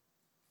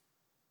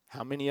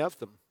 How many of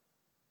them?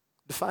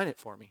 Define it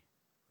for me.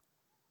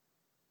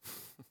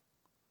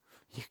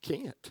 You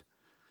can't.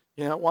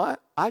 You know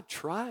what? I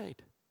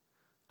tried.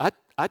 I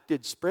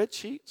did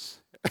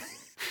spreadsheets.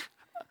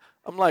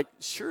 I'm like,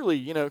 surely,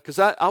 you know, because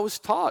I was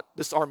taught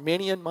this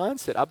Arminian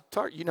mindset. I'm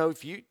taught, you know,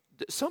 if you,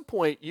 at some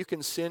point, you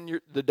can send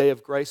the day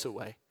of grace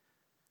away.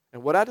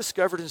 And what I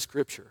discovered in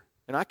Scripture,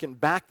 and I can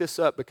back this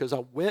up because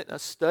I went and I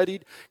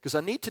studied, because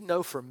I need to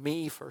know for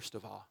me, first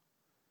of all.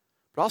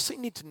 But I also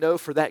need to know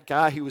for that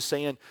guy who was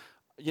saying,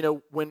 you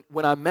know,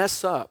 when I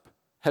mess up,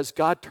 has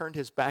God turned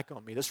his back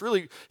on me? That's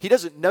really, he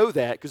doesn't know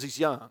that because he's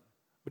young.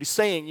 But he's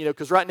saying, you know,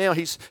 because right now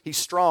he's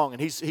strong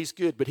and he's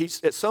good, but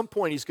at some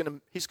point he's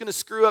gonna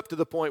screw up to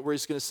the point where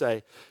he's gonna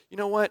say, you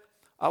know what?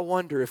 I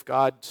wonder if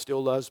God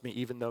still loves me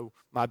even though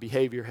my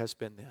behavior has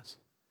been this.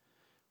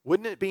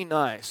 Wouldn't it be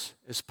nice,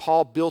 as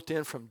Paul built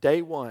in from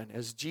day one,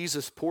 as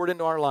Jesus poured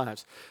into our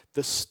lives,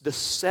 the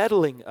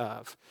settling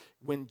of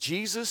when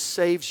Jesus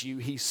saves you,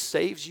 he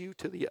saves you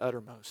to the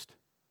uttermost.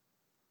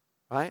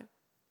 Right?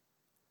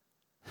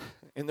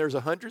 And there's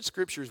 100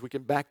 scriptures we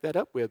can back that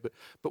up with.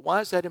 But why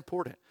is that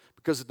important?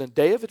 Because in the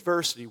day of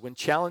adversity, when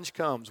challenge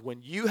comes,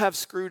 when you have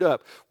screwed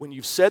up, when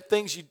you've said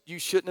things you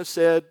shouldn't have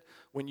said,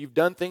 when you've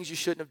done things you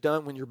shouldn't have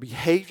done, when your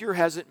behavior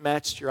hasn't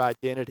matched your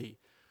identity,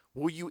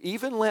 will you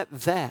even let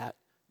that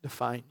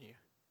define you?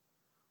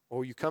 Or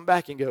will you come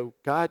back and go,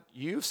 God,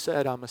 you've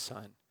said I'm a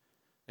son.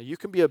 Now you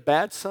can be a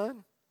bad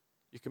son.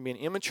 You can be an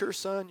immature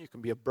son. You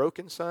can be a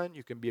broken son.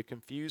 You can be a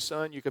confused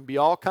son. You can be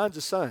all kinds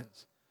of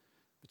sons.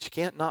 But you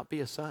can't not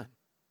be a son.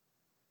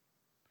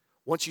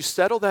 Once you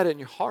settle that in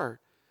your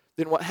heart,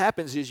 then what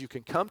happens is you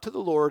can come to the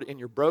Lord in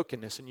your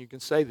brokenness and you can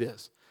say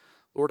this,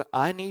 Lord,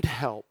 I need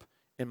help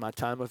in my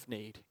time of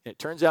need. And it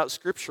turns out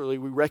scripturally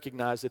we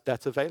recognize that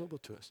that's available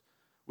to us.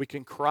 We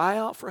can cry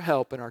out for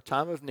help in our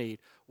time of need.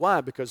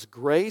 Why? Because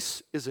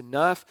grace is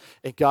enough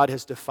and God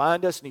has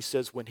defined us and he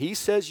says when he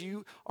says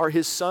you are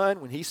his son,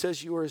 when he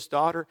says you are his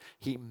daughter,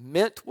 he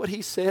meant what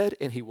he said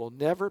and he will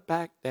never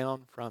back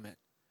down from it.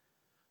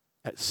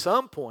 At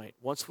some point,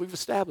 once we've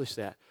established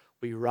that,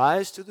 we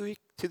rise to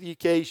the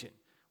occasion.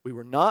 We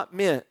were not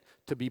meant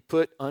to be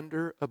put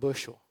under a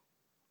bushel.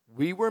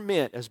 We were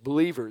meant as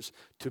believers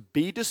to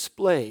be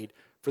displayed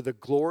for the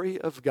glory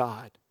of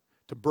God,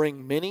 to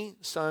bring many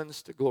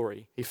sons to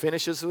glory. He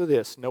finishes with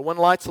this: no one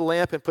lights a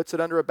lamp and puts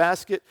it under a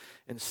basket.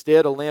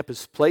 Instead, a lamp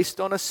is placed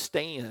on a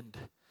stand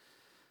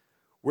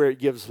where it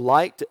gives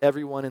light to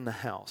everyone in the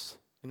house.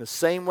 In the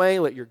same way,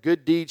 let your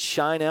good deeds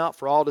shine out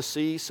for all to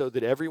see, so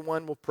that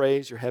everyone will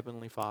praise your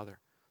heavenly Father.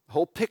 The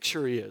whole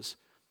picture is,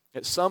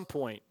 at some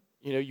point,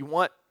 you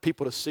want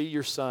people to see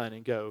your son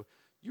and go,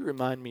 you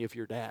remind me of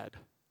your dad.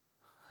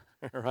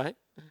 Right?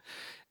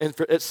 And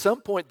at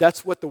some point,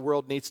 that's what the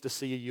world needs to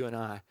see you and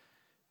I.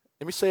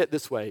 Let me say it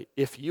this way.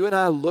 If you and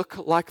I look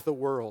like the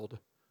world,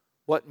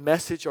 what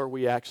message are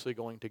we actually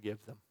going to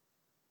give them?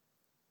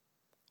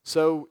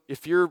 So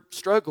if you're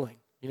struggling,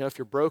 if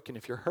you're broken,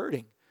 if you're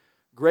hurting,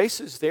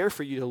 grace is there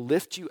for you to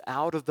lift you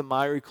out of the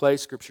miry clay,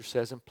 Scripture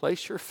says, and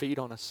place your feet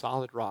on a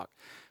solid rock.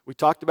 We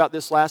talked about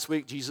this last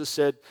week. Jesus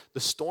said, the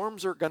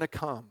storms are going to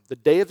come. The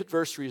day of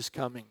adversity is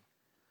coming.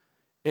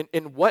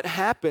 And what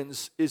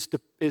happens is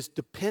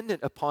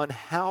dependent upon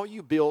how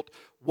you built,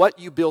 what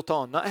you built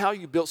on. Not how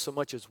you built so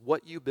much as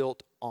what you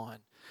built on.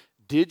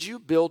 Did you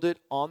build it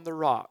on the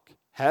rock?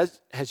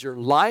 Has your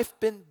life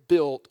been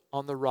built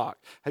on the rock?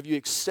 Have you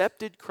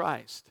accepted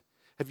Christ?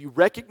 Have you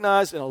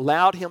recognized and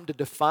allowed Him to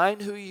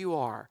define who you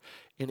are?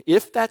 And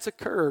if that's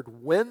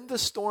occurred, when the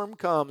storm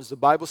comes, the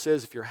Bible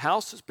says if your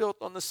house is built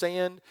on the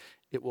sand,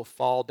 it will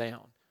fall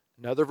down.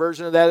 Another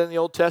version of that in the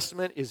Old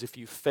Testament is if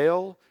you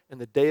fail in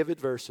the day of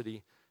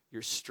adversity,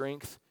 your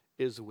strength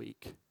is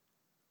weak.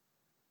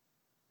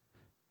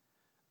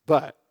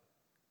 But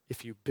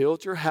if you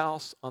build your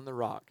house on the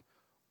rock,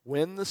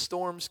 when the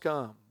storms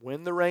come,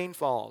 when the rain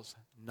falls,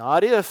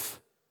 not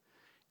if,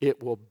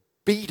 it will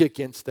beat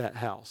against that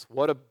house.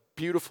 What a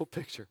beautiful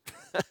picture.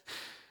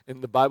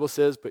 And the Bible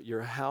says, but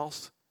your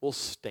house will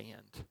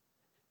stand.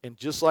 And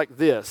just like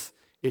this,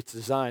 it's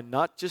designed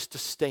not just to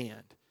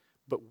stand,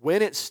 but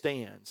when it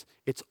stands,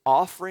 it's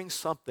offering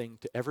something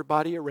to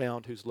everybody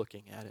around who's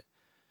looking at it.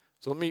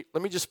 So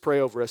let me just pray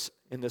over us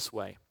in this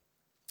way.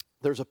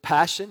 There's a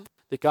passion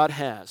that God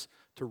has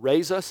to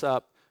raise us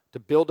up, to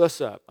build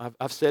us up.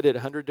 I've said it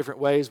 100 different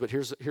ways, but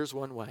here's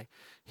one way.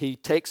 He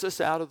takes us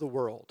out of the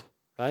world,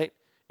 right?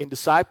 In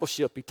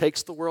discipleship, He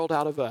takes the world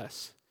out of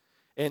us.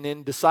 And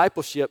in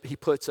discipleship, He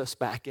puts us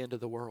back into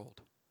the world,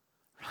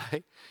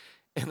 right?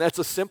 And that's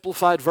a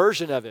simplified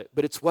version of it,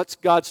 but it's what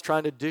God's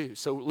trying to do.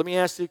 So let me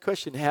ask you a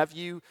question. Have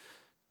you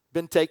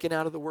been taken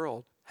out of the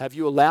world? Have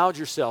you allowed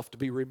yourself to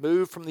be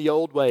removed from the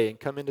old way and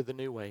come into the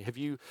new way? Have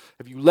you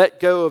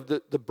let go of the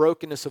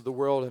brokenness of the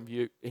world and have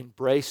you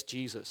embraced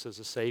Jesus as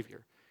a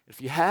Savior?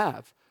 If you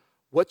have,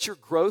 what's your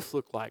growth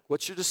look like?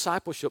 What's your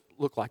discipleship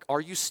look like? Are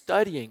you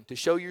studying to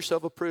show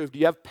yourself approved? Do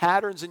you have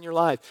patterns in your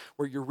life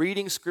where you're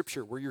reading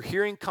Scripture, where you're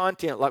hearing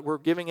content like we're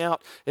giving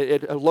out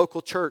at a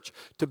local church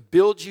to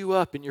build you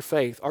up in your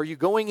faith? Are you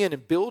going in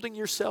and building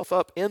yourself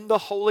up in the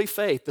holy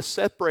faith, the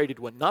separated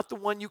one, not the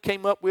one you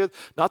came up with,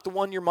 not the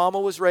one your mama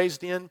was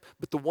raised in,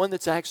 but the one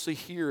that's actually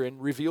here and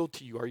revealed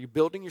to you? Are you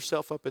building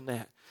yourself up in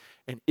that?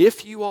 And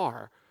if you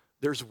are,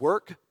 there's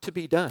work to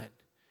be done.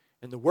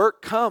 And the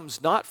work comes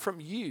not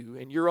from you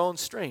and your own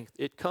strength.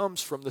 It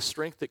comes from the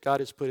strength that God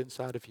has put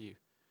inside of you.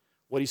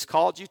 What He's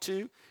called you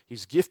to,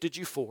 He's gifted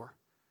you for.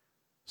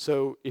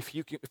 So if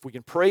we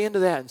can pray into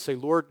that and say,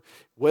 Lord,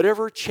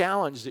 whatever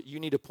challenge that you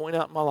need to point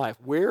out in my life,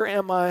 where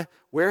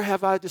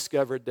have I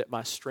discovered that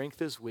my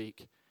strength is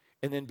weak?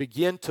 And then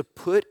begin to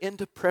put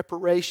into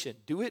preparation.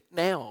 Do it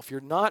now. If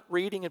you're not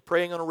reading and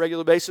praying on a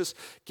regular basis,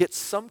 get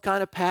some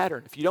kind of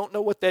pattern. If you don't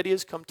know what that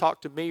is, come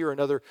talk to me or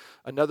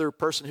another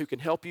person who can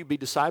help you be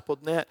discipled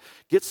in that.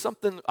 Get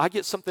something. I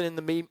get something in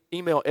the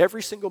email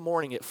every single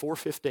morning at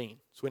 4:15.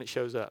 That's when it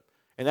shows up.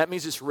 And that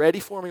means it's ready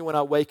for me when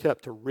I wake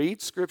up to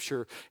read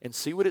Scripture and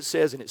see what it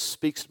says, and it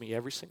speaks to me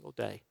every single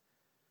day.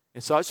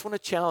 And so I just want to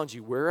challenge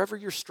you, wherever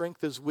your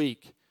strength is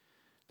weak,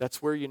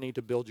 that's where you need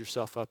to build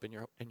yourself up in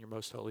your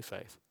most holy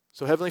faith.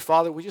 So Heavenly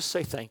Father, we just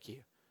say thank you.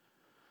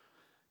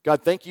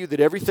 God, thank you that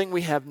everything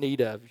we have need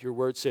of, your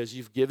word says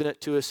you've given it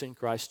to us in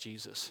Christ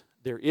Jesus.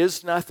 There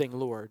is nothing,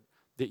 Lord,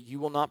 that you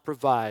will not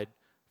provide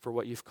for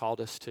what you've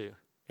called us to.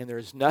 And there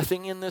is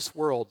nothing in this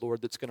world,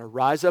 Lord, that's going to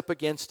rise up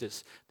against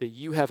us that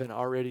you haven't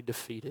already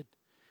defeated.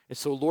 And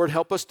so, Lord,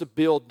 help us to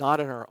build not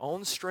in our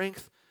own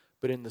strength,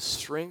 but in the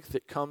strength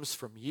that comes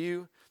from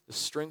you, the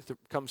strength that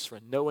comes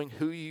from knowing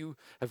who you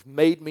have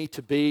made me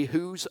to be,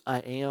 whose I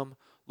am,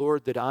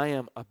 Lord, that I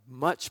am a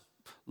much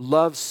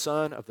loved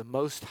son of the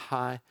Most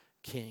High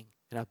King.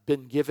 And I've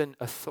been given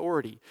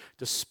authority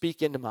to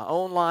speak into my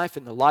own life,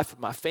 in the life of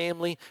my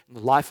family, in the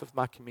life of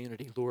my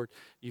community, Lord.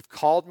 You've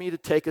called me to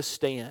take a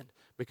stand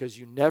because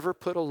you never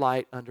put a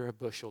light under a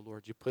bushel,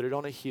 Lord. You put it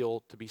on a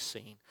hill to be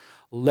seen.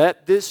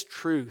 Let this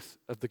truth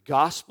of the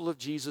gospel of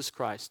Jesus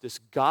Christ, this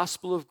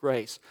gospel of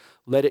grace,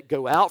 let it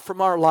go out from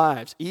our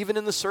lives, even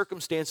in the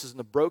circumstances and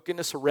the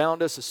brokenness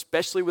around us,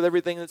 especially with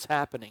everything that's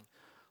happening.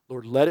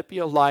 Lord, let it be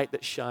a light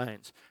that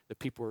shines, that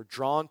people are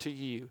drawn to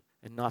you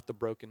and not the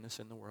brokenness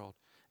in the world.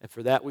 And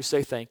for that we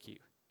say thank you.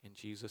 In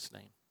Jesus'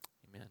 name,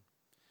 amen.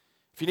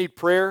 If you need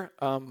prayer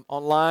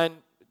online,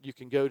 you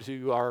can go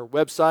to our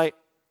website.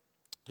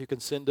 you can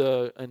send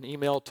an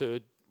email to,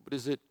 what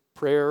is it,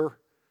 prayer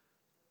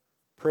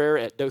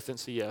at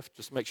DothanCF.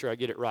 Just make sure I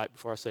get it right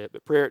before I say it.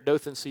 But prayer at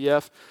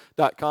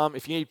DothanCF.com.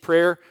 If you need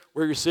prayer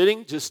where you're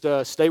sitting, just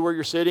stay where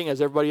you're sitting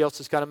as everybody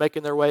else is kind of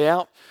making their way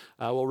out.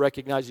 We'll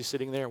recognize you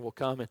sitting there, and we'll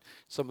come, and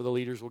some of the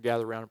leaders will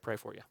gather around and pray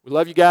for you. We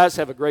love you guys.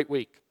 Have a great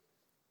week.